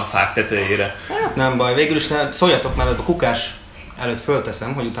fölnyomni a fák tetejére? Hát nem baj, végül is szóljatok már, a kukás előtt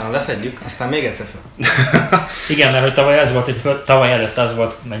fölteszem, hogy utána leszedjük, aztán még egyszer föl. Igen, mert hogy tavaly az volt, hogy tavaly előtt az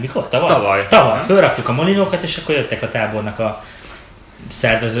volt, meg mikor? Tavaly. Fölraktuk a molinókat, és akkor jöttek a tábornak a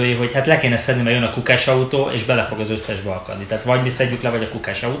szervezői, hogy hát le kéne szedni, mert jön a kukás autó, és bele fog az összesbe akadni. Tehát vagy mi szedjük le, vagy a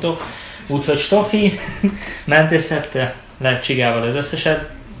kukás autó. Úgyhogy Stoffi ment és szedte le Csigával az összeset,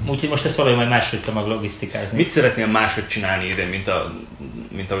 úgyhogy most ezt valahogy majd máshogy kell logisztikázni. Mit szeretnél máshogy csinálni idén,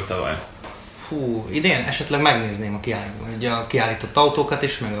 mint ahogy tavaly? Idén esetleg megnézném a kiállított autókat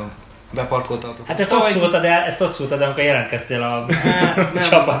is, meg a beparkolt autókat. Hát ezt ott szóltad el, amikor jelentkeztél a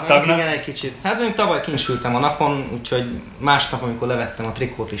csapattagnak. Igen, egy kicsit. Hát mondjuk tavaly kinsültem a napon, úgyhogy másnap, amikor levettem a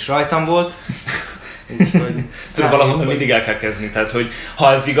trikót is rajtam volt. Tudod, valahol mindig el kell kezdeni, tehát hogy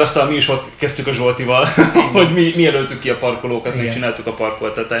ha ez vigasztal, mi is ott kezdtük a Zsoltival, hogy mi jelöltük ki a parkolókat, meg csináltuk a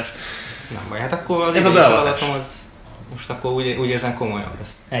parkoltatást. Nem baj, hát akkor az idei feladatom az most akkor úgy érzem komolyabb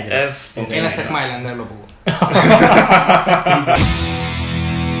lesz. Én leszek Mylander lobogó.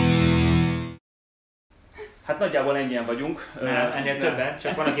 Hát nagyjából ennyien vagyunk. Nem, ennél többen,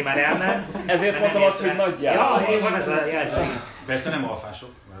 csak van, aki már elment. Ezért mondtam azt, hogy nagyjából. Ja, van ez a jelző. Persze nem alfások,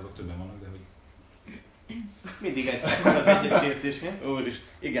 mert azok többen vannak, de hogy... Mindig egy az egyetértésnél. Úristen.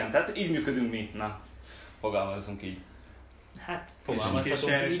 Igen, tehát így működünk mi. Na, fogalmazzunk így. Hát,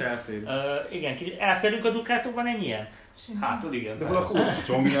 fogalmazhatunk így. Igen, elférünk a Ducatóban ennyien? Hátul igen. De hol a kulcs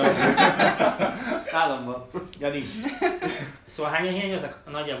csomja? Államban. Ja, nincs. Szóval hányan hiányoznak?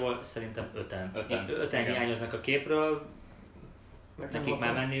 Nagyjából szerintem 5-en hiányoznak a képről. Nekik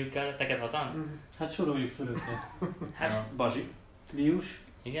már menniük kell. Teket 6-an? Hát soroljuk föl őket. Hát Bazsi. Bius.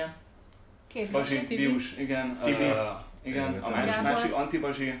 Igen. Bazsi, Bius, igen. Igen, a másik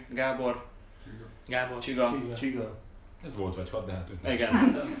Antibazsi, Gábor. Csiga. Ez volt vagy 6, de hát 5. Igen.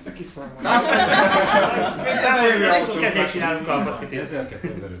 Számoljuk, kezét csinálunk alfaszítét.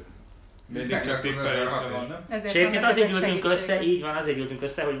 2005. Mindig csak tippelésre van, nem? És egyébként azért gyűltünk össze, így van, azért gyűltünk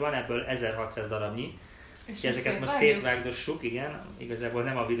össze, hogy van ebből 1600 darabnyi. És ezeket most szétvágdossuk, igen. Igazából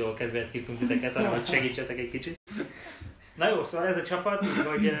nem a videó kedvéért hívtunk titeket, hanem hogy segítsetek egy kicsit. Na jó, szóval ez a csapat,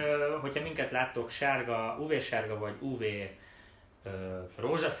 hogy hogyha minket láttok sárga, UV-sárga vagy UV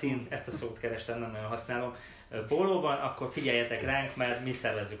rózsaszín, ezt a szót kerestem, nem nagyon használom, pólóban, akkor figyeljetek ránk, mert mi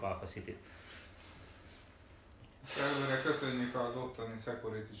szervezzük Alpha City-t. Előre köszönjük az ottani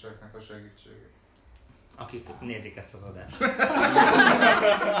security-seknek a segítségét. Akik nézik ezt az adást.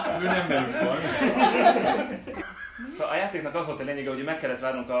 Ő nem velünk van. A játéknak az volt a lényege, hogy meg kellett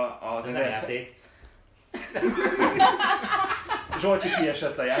várnunk az ez nem játék. Zsolti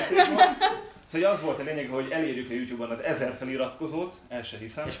kiesett a játékban. Szóval az volt a lényeg, hogy elérjük a YouTube-on az 1000 feliratkozót, el se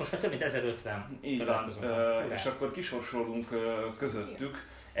hiszem. És most már több mint 1050 így van, és akkor kisorsolunk közöttük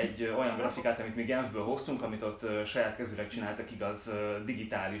egy olyan grafikát, amit mi Genfből hoztunk, amit ott saját kezűleg csináltak, igaz,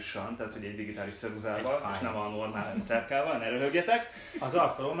 digitálisan, tehát hogy egy digitális ceruzával, és nem a normál cerkával, ne röhögjetek. Az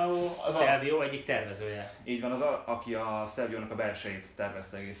Alfa Romeo, a Stelvio egyik tervezője. Így van, aki a Stelvio-nak a belsejét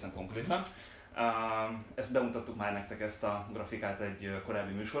tervezte egészen konkrétan. Ezt bemutattuk már nektek, ezt a grafikát egy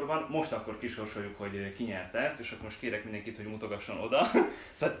korábbi műsorban. Most akkor kisorsoljuk, hogy ki nyerte ezt, és akkor most kérek mindenkit, hogy mutogasson oda.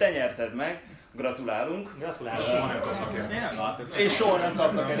 Szóval te nyerted meg, gratulálunk. Gratulálunk. Soha nem kapnak el. Nem látok. És soha nem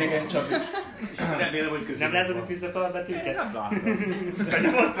kapnak el, igen, csak... Remélem, hogy közül. Nem látod, hogy visszakar a betűket? Nem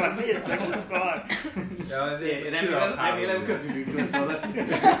látom. Ott van, nézd meg, ott van. Remélem közülünk lesz valaki.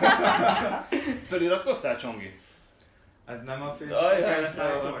 Feliratkoztál, Csongi? Ez nem a film?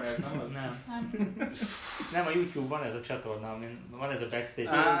 Nem, a YouTube van ez a csatorna, van ez a Backstage.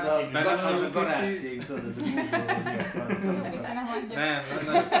 Meg az a garázs cég, tudod, ez a Google. Nem,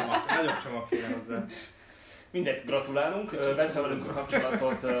 nagyobb csomag kéne hozzá. Mindegy, gratulálunk, vedd fel velünk a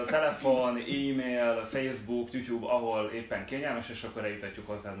kapcsolatot, telefon, e-mail, Facebook, YouTube, ahol éppen kényelmes, és akkor eljutatjuk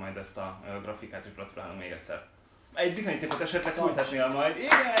hozzád majd ezt a grafikát, és gratulálunk még egyszer. Egy bizonyítékot esetleg küldhetnél majd.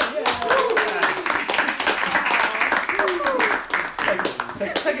 Igen!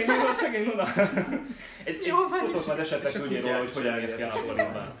 Szegény Luna! Egy fotót majd esetleg küldjél róla, hogy hogyan néz ki a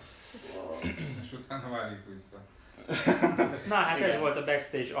nappaliban. És utána várjuk vissza. Na hát igen. Ez volt a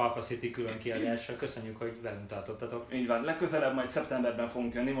Backstage Alpha City külön kiadása. Köszönjük, hogy velünk tartottatok. Így van, legközelebb majd szeptemberben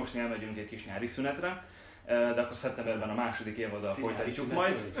fogunk jönni, most elmegyünk egy kis nyári szünetre, de akkor szeptemberben a második évaddal folytatjuk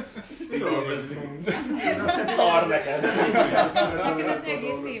majd. Szar neked! Az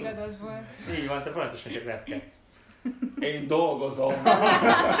egész éved az volt. Így van, te folyamatosan csak repkedsz. Én dolgozom.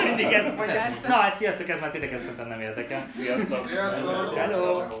 Mindig ezt mondják. Na hát sziasztok, ez már titeket szerintem nem érdekel. Sziasztok! Sziasztok!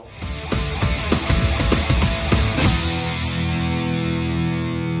 Hello!